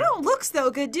live through I it. don't look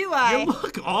so good, do I? You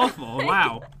look awful.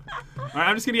 Wow. All right,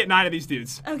 I'm just gonna get 9 of these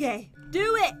dudes Okay,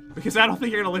 do it. because I don't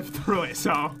think you're gonna live through it.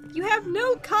 So, all You have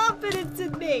no confidence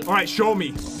in me. right, show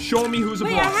me. Show me who's a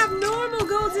Wait, boss. I have normal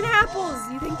golden apples.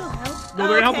 You think they'll help? Well,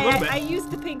 they're gonna help a little bit. I used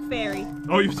the pink fairy.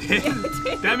 Oh, you did? Yeah, I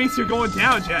did. That means you're going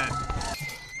down, Jen.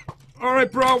 All right,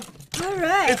 bro. All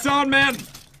right. It's on, man.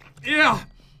 Yeah,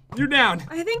 you're down.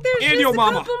 I think there's And just your a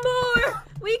mama. couple more.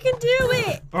 We can do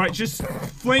it. All right, just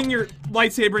fling your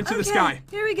lightsaber into the Okay, sky.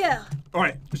 Here we go. All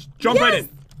right, just jump right Yes! in.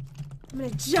 I'm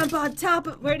gonna jump on top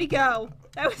of. Where'd he go?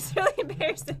 That was really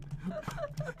embarrassing.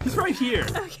 He's right here.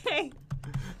 Okay.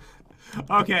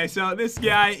 Okay, so this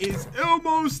guy is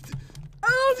almost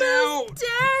Almost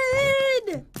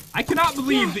dead. I cannot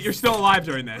believe that you're still alive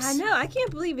during this. I know. I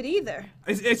can't believe it either.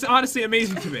 It's honestly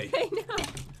amazing to me I know.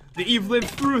 that you've lived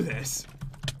through this.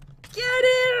 Get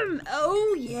him.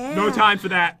 Oh yeah. No time for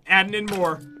that. Adding in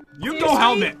more. You have no Seriously?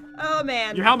 helmet. Oh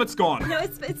man. Your helmet's gone. No,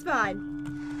 it's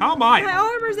fine. How am My I?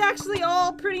 armor's actually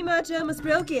all pretty much almost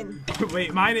broken.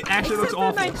 Wait, mine actually looks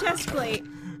Except for awful. my chest plate.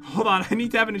 Hold on, I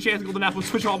need to have an enchanted golden apple to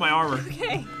switch all my armor.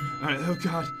 Okay. All right, oh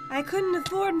god. I couldn't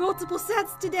afford multiple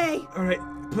sets today. All right,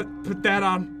 put that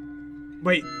on.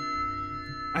 Wait.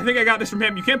 I think I got this from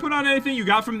him. You can't put on anything you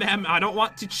got from them. I don't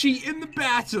want to cheat in the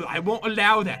battle. I won't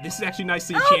allow that. This is actually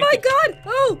nicely enchanted. Oh my god!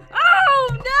 Oh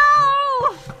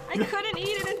no! I couldn't eat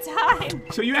it in time.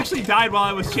 So you actually died while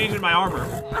I was changing my armor.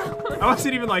 I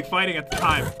wasn't even like fighting at the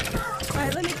time.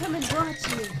 Alright, let me come and watch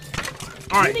you.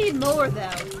 All right. You need more though.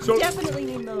 So- You definitely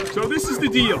need more. So this is the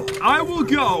deal. I will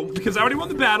go, because I already won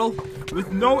the battle,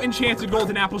 with no enchanted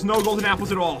golden apples, no golden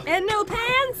apples at all. And no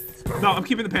pants? No, I'm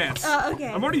keeping the pants. Oh, okay.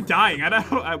 I'm already dying. I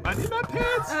need my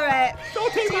pants. Alright.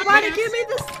 Don't take Do my you want to pants. give me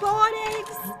the spawn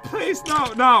eggs? Please,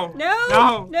 no. No?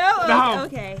 No. No?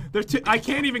 Okay. I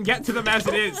can't even get to them as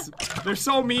it is. They're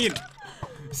so mean.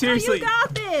 Seriously. You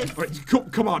got this. All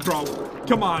right, come on, bro.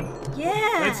 Come on. Yeah.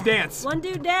 Let's dance. One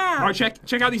dude down. All right,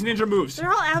 check out these ninja moves.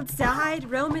 They're all outside,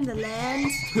 roaming the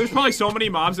land. There's probably so many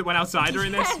mobs that went outside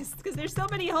during this. Yes, because there's so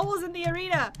many holes in the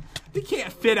arena. They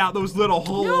can't fit out those little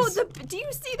holes. No, do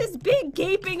you see this big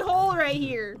gaping hole right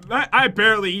here? I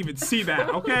barely even see that,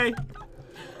 okay?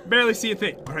 Barely see a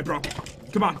thing. All right, bro.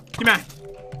 Come on. Come on.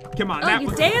 Come on. Oh,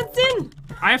 you dancing?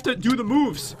 I have to do the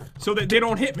moves so that they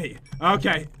don't hit me.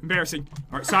 Okay, embarrassing.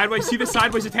 All right, sideways. See the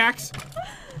sideways attacks?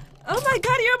 Oh my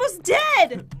god, you're almost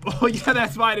dead! Oh, yeah,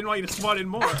 that's why I didn't want you to spawn in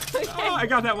more. Okay. Oh, I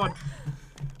got that one.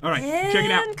 All right, And check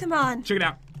it out. come on. Check it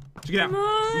out. Check it out. Come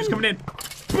on. You're just coming in.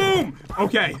 Boom!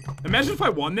 Okay, imagine if I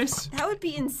won this. That would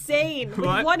be insane. With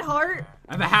What? 1 heart.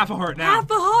 I have a half a heart now. Half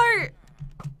a heart.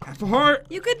 Half a heart.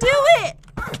 You could do it.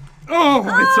 Oh,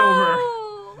 it's over.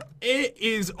 Oh, It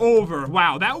is over.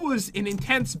 Wow, that was an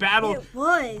intense battle. it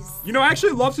was. You know, I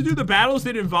actually love to do the battles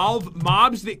that involve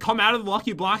mobs that come out of the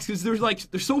lucky blocks because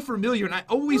they're so familiar, and I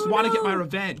always want to get my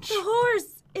revenge. The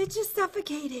horse. It just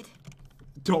suffocated.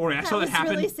 Don't worry, I saw that was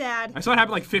happen. really sad. I saw it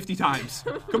happen like 50 times.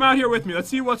 Come out here with me. Let's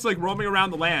see what's like roaming around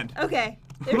the land. Okay.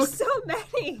 There's Look. so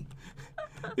many.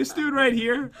 This dude right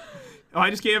here. Oh,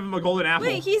 I just gave him a golden apple.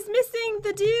 Wait, he's missing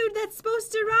the dude that's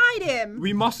supposed to ride him.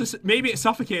 We must have, maybe it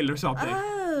suffocated or something.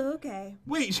 Oh, okay.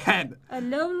 Wait, Jen. A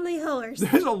lonely horse.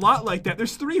 There's a lot like that.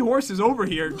 There's 3 horses over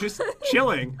here just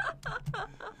chilling.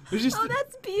 There's just Oh,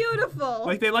 that's beautiful.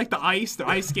 like they like the ice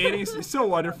skating. It's so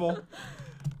wonderful.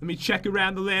 Let me check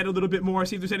around the land a little bit more,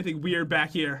 see if there's anything weird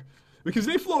back here. Because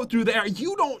they float through the air.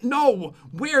 You don't know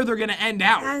where they're gonna end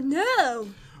out. I know.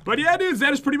 But yeah, dudes,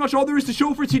 that is pretty much all there is to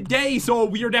show for today. So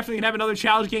we are definitely gonna have another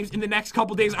challenge games in the next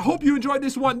couple days. I hope you enjoyed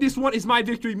this one. This one is my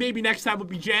victory. Maybe next time will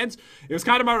be Jen's. It was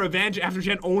kind of my revenge after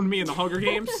Jen owned me in the Hunger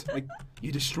Games. Like,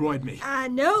 you destroyed me. I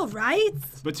know, right?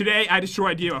 But today, I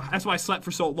destroyed you. That's why I slept for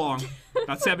so long.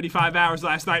 About 75 hours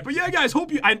last night. But yeah, guys,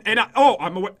 hope you...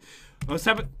 I'm aware... Let's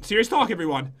have a serious talk,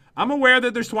 everyone. I'm aware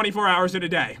that there's 24 hours in a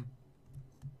day.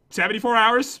 74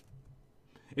 hours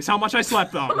is how much I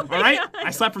slept, though. All right?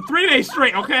 I slept for 3 days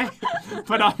straight, okay?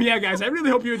 But yeah, guys, I really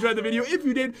hope you enjoyed the video. If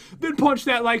you did, then punch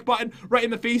that like button right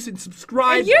in the face and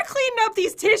subscribe. And you're cleaning up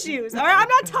these tissues, all right? I'm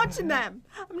not touching them.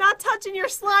 I'm not touching your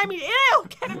slimy... Ew,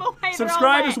 get them away.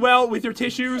 Subscribe as well with your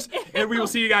tissues, and we will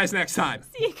see you guys next time.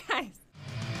 See you guys.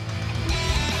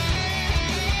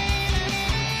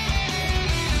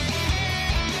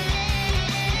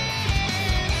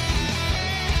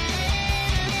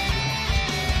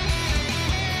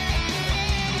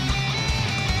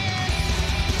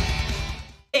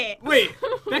 Wait,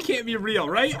 that can't be real,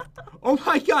 right? Oh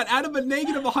my god, out of a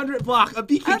negative 100 block, a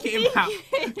beacon came out.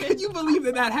 Can you believe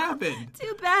that happened?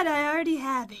 Too bad I already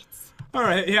have it.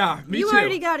 Alright, yeah, me too. You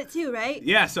already got it too, right?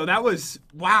 Yeah, so that was,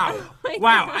 wow. my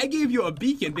Wow, God. I gave you a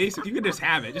beacon, basically. You could just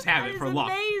have it. Just have it for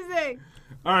luck. Amazing.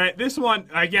 Alright, this one,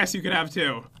 I guess you could have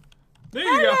too. There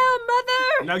you go. Hello,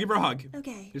 mother. Now give her a hug.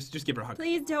 Okay. Just give her a hug.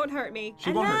 Please don't hurt me. She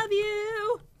I won't hurt. love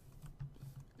you.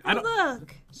 I don't-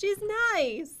 Look, she's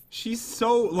nice. She's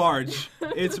so large.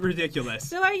 It's ridiculous.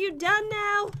 So are you done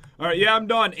now? Alright, yeah, I'm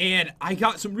done. And I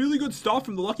got some really good stuff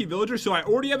from the Lucky Villager. So I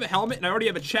already have a helmet and I already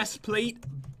have a chest plate.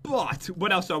 But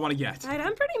what else do I want to get? All right,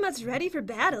 I'm pretty much ready for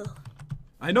battle.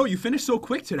 I know, you finished so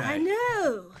quick today. I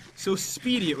know. So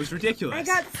speedy, it was ridiculous. I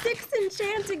got 6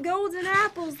 enchanted golden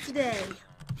apples today.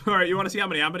 Alright, you want to see how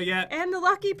many I'm going to get? And the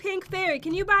lucky pink fairy.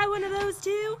 Can you buy one of those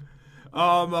too?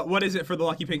 What is it for the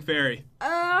Lucky Pink Fairy?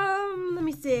 Let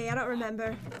me see. I don't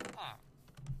remember.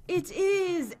 It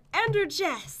is Ender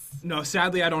Chess. No,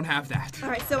 sadly, I don't have that. All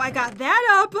right, so I got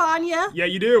that up on ya. Yeah,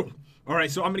 you do. All right,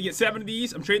 so I'm going to get 7 of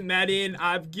these. I'm trading that in.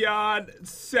 I've got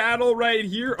saddle right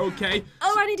here. Okay.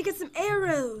 Oh, I need to get some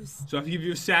arrows. So if I give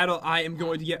you a saddle, I am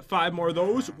going to get 5 more of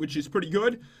those, which is pretty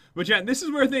good. But yeah, this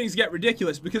is where things get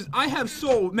ridiculous because I have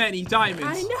so many diamonds.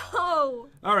 I know.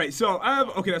 All right, so I have,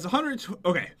 okay, that's 100.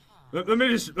 Okay.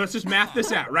 Let's just math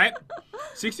this out, right?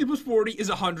 60 plus 40 is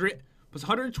 100, plus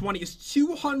 120 is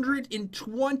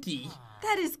 220.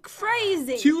 That is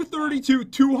crazy. 232,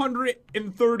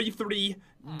 233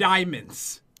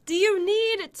 diamonds. Do you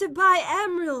need to buy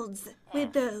emeralds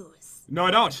with those? No,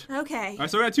 I don't. Okay. All right,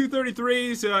 so I got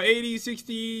 233, so 80,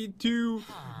 60,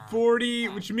 240,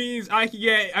 which means I can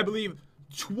get, I believe,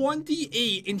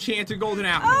 28 enchanted golden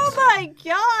apples. Oh my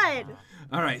god.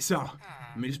 All right, so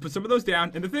let me just put some of those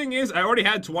down. And the thing is, I already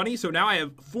had 20, so now I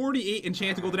have 48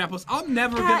 enchanted golden apples. I'm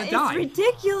never gonna die. That is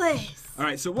ridiculous. All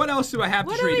right, so what else do I have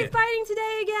What to are trade we in? fighting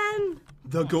today again?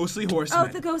 The Ghostly Horseman. Oh,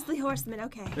 the ghostly horseman.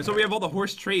 Okay. And so we have all the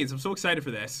horse trades. I'm so excited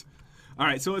for this. All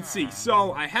right, so let's see.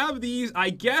 So I have these. I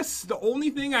guess the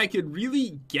only thing I could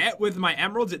really get with my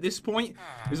emeralds at this point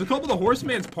is a couple of the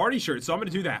Horseman's party shirts. So I'm gonna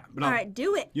do that. But All right,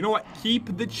 do it. You know what?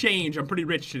 Keep the change. I'm pretty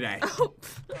rich today. Oh.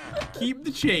 Keep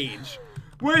the change.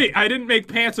 Wait, I didn't make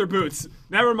pants or boots.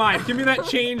 Never mind. Give me that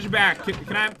change back.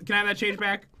 Can I have that change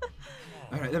back?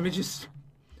 All right, let me just.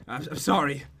 I'm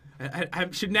sorry. I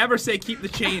should never say keep the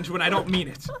change when I don't mean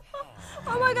it.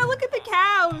 Oh my God! Look at the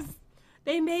cows.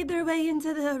 They made their way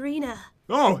into the arena.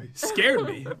 Oh, it scared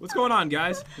me. What's going on,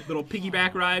 guys? Little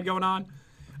piggyback ride going on.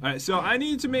 All right, so I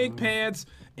need to make pants,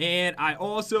 and I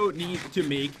also need to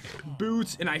make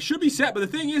boots, and I should be set. But the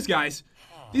thing is, guys,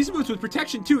 these boots with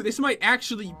protection 2, this might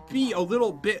actually be a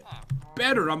little bit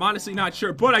better. I'm honestly not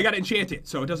sure, but I got to enchant it,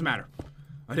 so it doesn't matter. All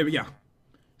right, here we go.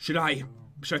 Should I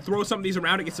throw some of these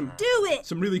around and get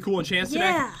some really cool enchants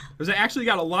today? Because I actually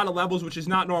got a lot of levels, which is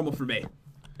not normal for me.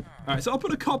 All right, so I'll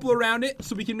put a couple around it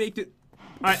so we can make it.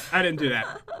 I didn't do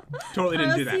that. Totally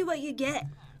didn't do that. Let's see what you get.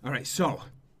 All right, so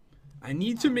I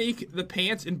need to make the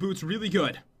pants and boots really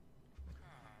good.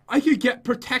 I could get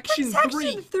protection 3.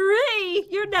 Protection 3?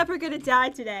 You're never gonna die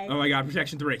today. Oh my God,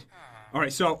 protection 3. All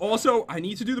right, so also I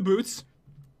need to do the boots.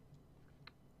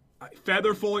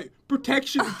 Feather foliage,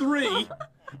 protection 3.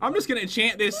 I'm just gonna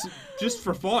enchant this just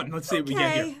for fun. Let's see what we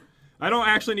get here. I don't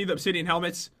actually need the obsidian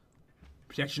helmets.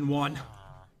 Protection 1.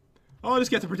 I'll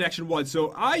just get the protection 1,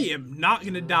 so I am not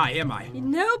gonna die, am I?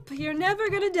 Nope, you're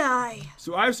never gonna die.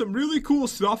 So I have some really cool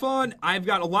stuff on. I've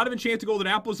got a lot of enchanted golden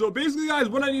apples. So basically, guys,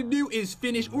 what I need to do is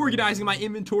finish organizing my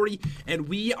inventory, and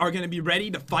we are gonna be ready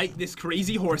to fight this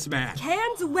crazy horseman.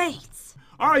 Can't wait.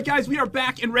 All right, guys, we are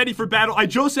back and ready for battle. I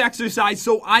just exercised,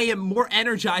 so I am more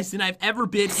energized than I've ever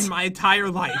been in my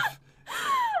entire life.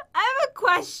 I have a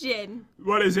question.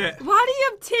 What is it? Why do you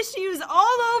have tissues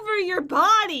all over your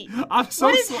body?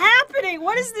 What is happening?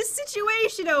 What is this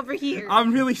situation over here?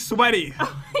 I'm really sweaty.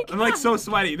 Oh my God. I'm like so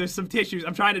sweaty. There's some tissues.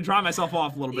 I'm trying to dry myself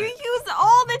off a little bit. You used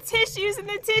all the tissues in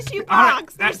the tissue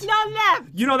box. There's none left.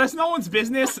 You know, that's no one's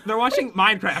business. They're watching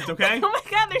Minecraft, okay? Oh my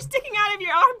God, they're sticking out of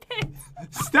your armpits.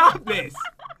 Stop this.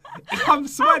 I'm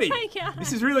sweaty. Oh my God.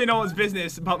 This is really no one's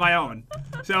business but my own.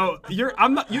 So you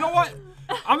know what?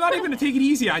 I'm not even gonna take it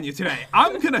easy on you today.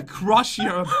 I'm gonna crush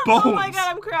your bones. Oh my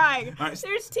God, I'm crying. Right.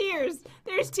 There's tears.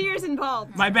 There's tears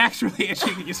involved. My back's really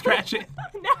itchy. Can you scratch it?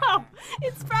 No,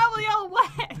 it's probably all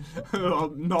wet.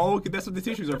 No, that's what the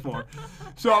tissues are for.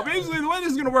 So basically, the way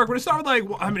this is gonna work, we're gonna start with like,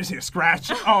 I'm gonna see a scratch.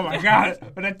 Oh my God,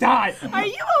 I'm gonna die. Are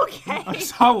you okay? I'm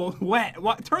so wet.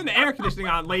 What? Turn the air conditioning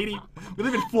on, lady. We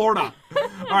live in Florida.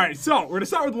 All right, so we're gonna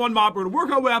start with one mob. We're gonna work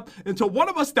our way up until one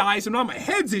of us dies. And now my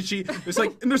head's itchy. There's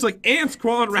like ants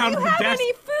crawling around the desk. Do you have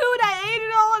any food? I ate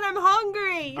it all and I'm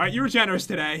hungry. All right, you were generous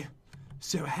today.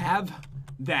 So have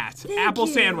that. Thank Apple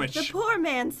you. sandwich. The poor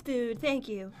man's food. Thank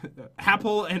you.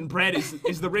 Apple and bread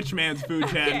is the rich man's food,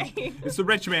 Jen. Okay. It's the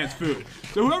rich man's food.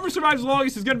 So whoever survives the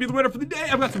longest is going to be the winner for the day.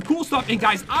 I've got some cool stuff. And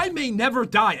guys, I may never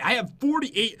die. I have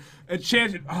 48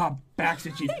 enchanted... Oh, back's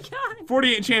itchy. Oh my God.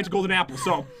 48 enchanted golden apples.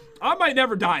 So I might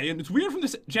never die. And it's weird from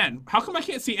this... Jen, how come I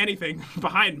can't see anything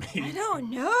behind me? I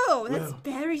don't know. That's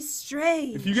very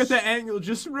strange. If you get that angle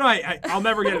just right, I'll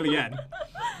never get it again.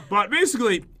 But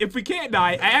basically, if we can't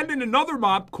die, I added in another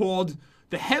mob called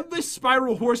the Headless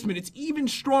Spiral Horseman. It's even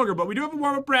stronger, but we do have a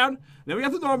warm-up round, then we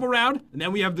have the normal round, and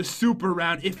then we have the super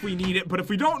round if we need it. But if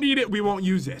we don't need it, we won't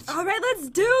use it. All right, let's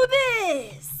do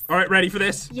this. All right, ready for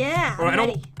this? Yeah, All right, I'm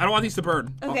ready. I don't want these to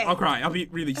burn. Okay. I'll cry. I'll be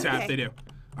really sad Okay. if they do.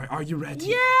 All right, are you ready?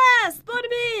 Yes, put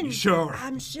them in. You sure?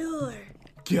 I'm sure.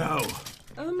 Go.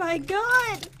 Oh my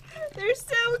God, they're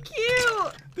so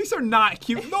cute. These are not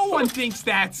cute. No one thinks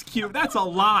that's cute. That's a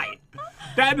lie.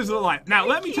 That is a lie. Now,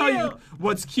 let me tell you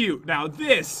what's cute. Now,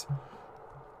 this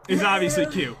is obviously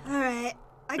cute. All right,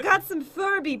 I got some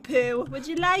Furby poo. Would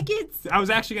you like it? I was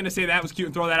actually going to say that was cute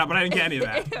and throw that out, but I didn't get any of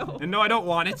that. Ew. And no, I don't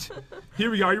want it.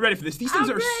 Here we go. Are you ready for this? These things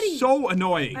I'm are ready. so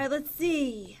annoying. All right, let's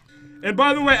see. And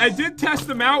by the way, I did test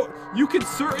them out. You can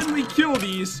certainly kill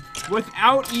these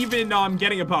without even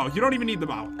getting a bow. You don't even need the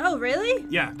bow. Oh, really?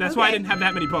 Yeah, that's why I Okay. didn't have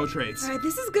that many bow trades. All right,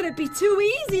 this is gonna be too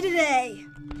easy today.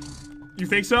 You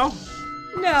think so?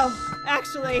 No,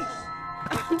 actually,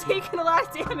 I'm taking a lot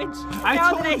of damage I now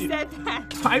told that I you. said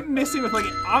that. I'm missing with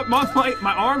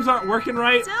my arms aren't working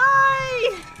right.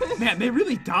 Die! Man, they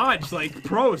really dodge like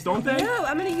pros, don't they? No,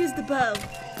 I'm gonna use the bow.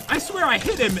 I swear I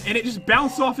hit him and it just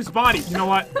bounced off his body. You know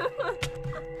what?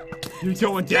 You're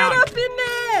going down. Get up in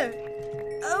there!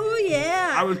 Oh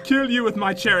yeah! I would kill you with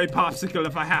my cherry popsicle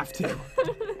if I have to.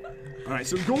 Alright,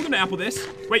 so golden apple this.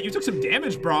 Wait, you took some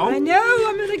damage, bro. I know,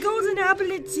 I'm gonna golden apple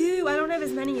it too. I don't have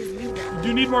as many as you do. Do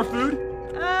you need more food?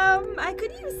 I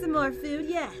could use some more food,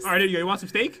 yes. All right, here you go. You want some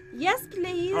steak? Yes,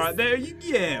 please. All right, there you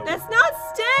go. That's not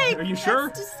steak. Are you sure?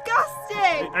 That's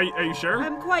disgusting. Are you sure?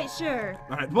 I'm quite sure.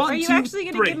 All right, one, Are you two, actually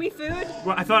gonna three. give me food?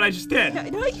 Well, I thought I just did.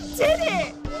 No, you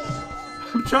didn't.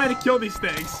 I'm trying to kill these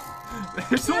things.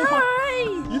 They're so hard.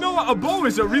 Die. You know what? A bow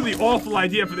is a really awful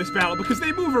idea for this battle because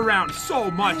they move around so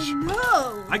much.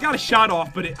 No. I got a shot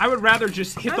off, but I would rather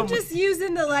just hit them. I'm just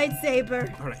using the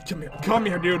lightsaber. All right, come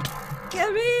here, dude.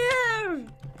 Come here.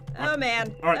 Oh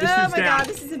man. All right, this oh dude's my down. god,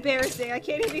 this is embarrassing. I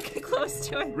can't even get close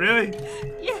to it. Really?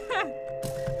 Yeah.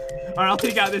 All right, I'll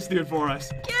take out this dude for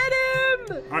us. Get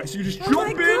him. All right, so you just Oh jump my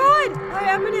in. god. All right,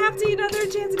 I'm gonna have to eat another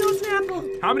enchanted golden apple.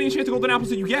 How many enchanted golden apples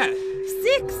did you get?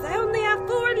 6. I only have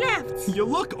 4 left. You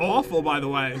look awful, by the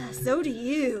way. So do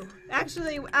you.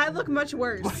 Actually, I look much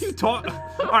worse. What are you talking?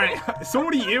 All right, so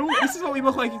do you? This is what we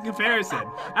look like in comparison.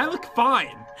 I look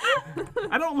fine.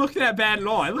 I don't look that bad at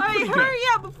all. I look All right, pretty hurry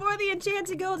good. up before the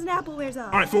enchanted golden apple wears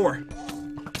off. All right, 4.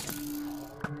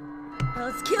 Well,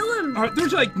 let's kill him. All right,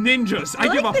 there's like ninjas. I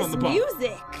give like up this on the bow.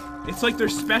 music. It's like their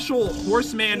special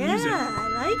horseman Yeah, music. I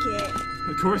like it.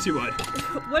 Of course you would.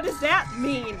 What does that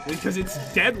mean? Because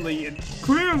it's deadly, and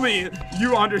clearly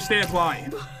you understand why.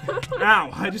 Ow,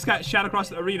 I just got shot across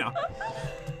the arena.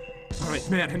 Alright,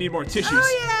 man, I need more tissues.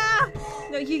 Oh yeah!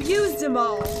 No, you used them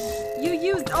all. You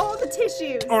used all the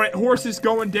tissues. Alright, horse is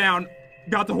going down.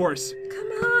 Got the horse. Come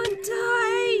on,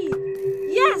 die!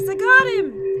 Yes, I got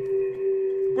him!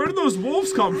 Where did those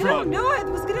wolves come I from? don't know, I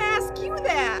was gonna ask you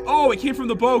that. Oh, it came from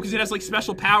the bow because it has like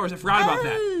special powers. I forgot about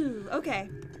that. Oh, okay.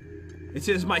 It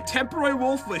says my temporary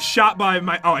wolf was shot by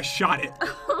my. Oh, I shot it.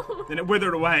 Then it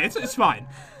withered away. It's fine.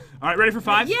 All right, ready for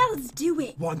 5? Yeah, let's do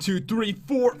it. 1, 2, 3,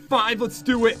 4, 5. Let's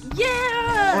do it.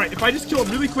 Yeah! All right, if I just kill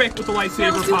him really quick with the lightsaber,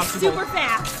 That was possible, super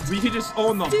fast. we can just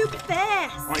own them. Super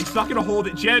fast. All right, he's not gonna hold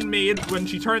it. Jen made when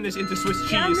she turned this into Swiss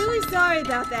cheese. Yeah, I'm really sorry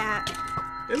about that.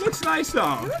 It looks nice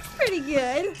though. It looks pretty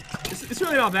good. It's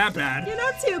really not that bad. You're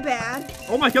not too bad.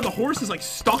 Oh my god, the horse is like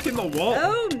stuck in the wall.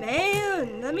 Oh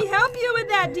man, let me help you with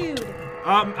that, dude.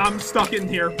 I'm stuck in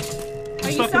here. Are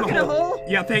you stuck in a hole?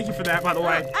 Yeah, thank you for that, by the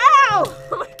way. Ow!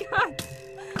 Oh my god.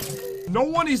 No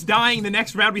one is dying the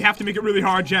next round. We have to make it really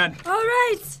hard, Jen. All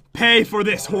right. Pay for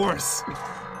this horse.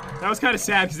 That was kind of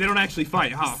sad because they don't actually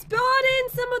fight, huh? Spawn in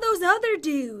some of those other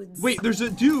dudes. Wait, there's a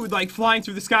dude like flying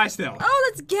through the sky still. Oh,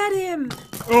 let's get him.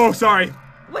 Oh, sorry.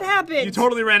 What happened? You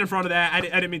totally ran in front of that. I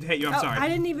didn't mean to hit you. I'm sorry. I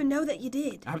didn't even know that you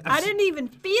did. I'm I didn't even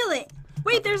feel it.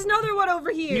 Wait, there's another one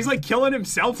over here. He's like killing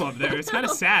himself up there. It's kind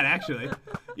of sad, actually.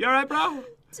 You all right, bro?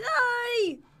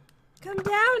 Die. Come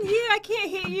down here. I can't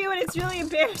hit you, and it's really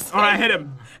embarrassing. All right, hit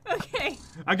him. Okay.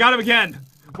 I got him again.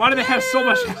 Why do they have so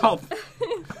much health?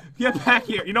 Get back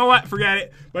here. You know what? Forget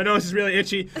it. My nose is really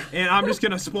itchy, and I'm just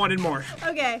gonna spawn in more.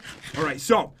 Okay. All right,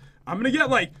 so I'm gonna get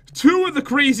like 2 of the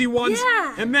crazy ones,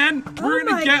 Yeah. and then we're Oh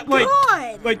gonna my get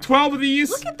God. like 12 of these.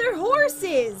 Look at their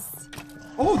horses.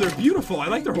 Oh, they're beautiful. I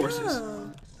like their horses. Oh,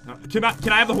 Can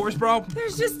I have the horse, bro?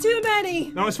 there's just too many.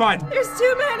 No, it's fine. There's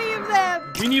too many of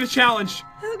them. We need a challenge.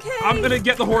 Okay. I'm gonna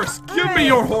get the horse. Give me Alright.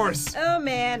 your horse. Oh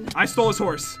man. I stole his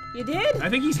horse. You did? I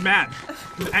think he's mad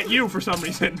at you for some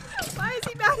reason. Why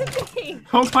is he mad at me?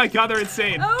 Oh my god, they're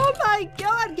insane. Oh my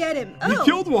god, get him. We Oh,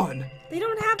 killed one. they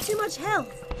don't have too much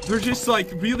health. They're just like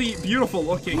really beautiful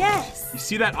looking. Yes. You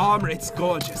see that armor? It's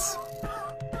gorgeous.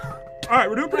 All right,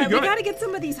 we're doing pretty Alright, good. we gotta get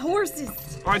some of these horses.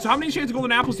 All right, so how many enchanted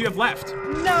golden apples do you have left?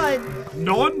 None.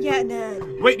 None? Yeah,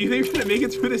 none. Wait, do you think you're gonna make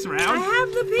it through this I round? have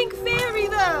the pink fairy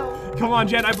though. Come on,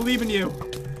 Jen, I believe in you.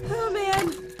 Oh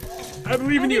man. I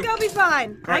believe I in you. think I'll be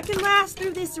fine. I Alright. can last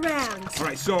through this round. All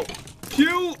right, so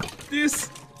kill this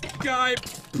guy,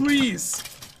 please.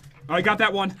 I got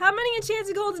that one. How many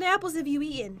enchanted golden apples have you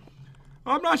eaten?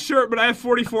 I'm not sure, but I have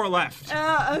 44 left.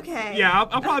 Oh, okay. Yeah,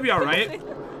 I'll probably be all right.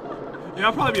 Yeah,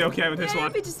 I'll probably be okay with this Yeah, one.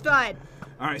 I'll be just fine.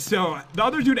 All right, so the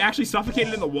other dude actually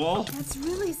suffocated in the wall. That's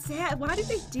really sad. Why did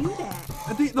they do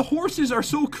that? The horses are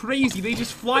so crazy. They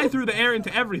just fly through the air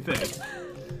into everything.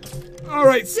 All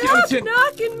right, Stop skeleton.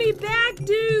 knocking me back,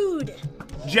 dude.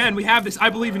 Jen, we have this. I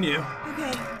believe in you.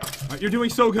 Okay. All right, you're doing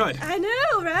so good. I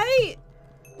know, right?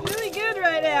 Really good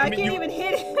right now. I, mean, can't even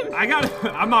hit him.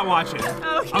 I'm not watching.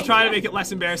 Okay. I'll try to make it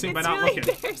less embarrassing by It's not really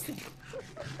looking. embarrassing.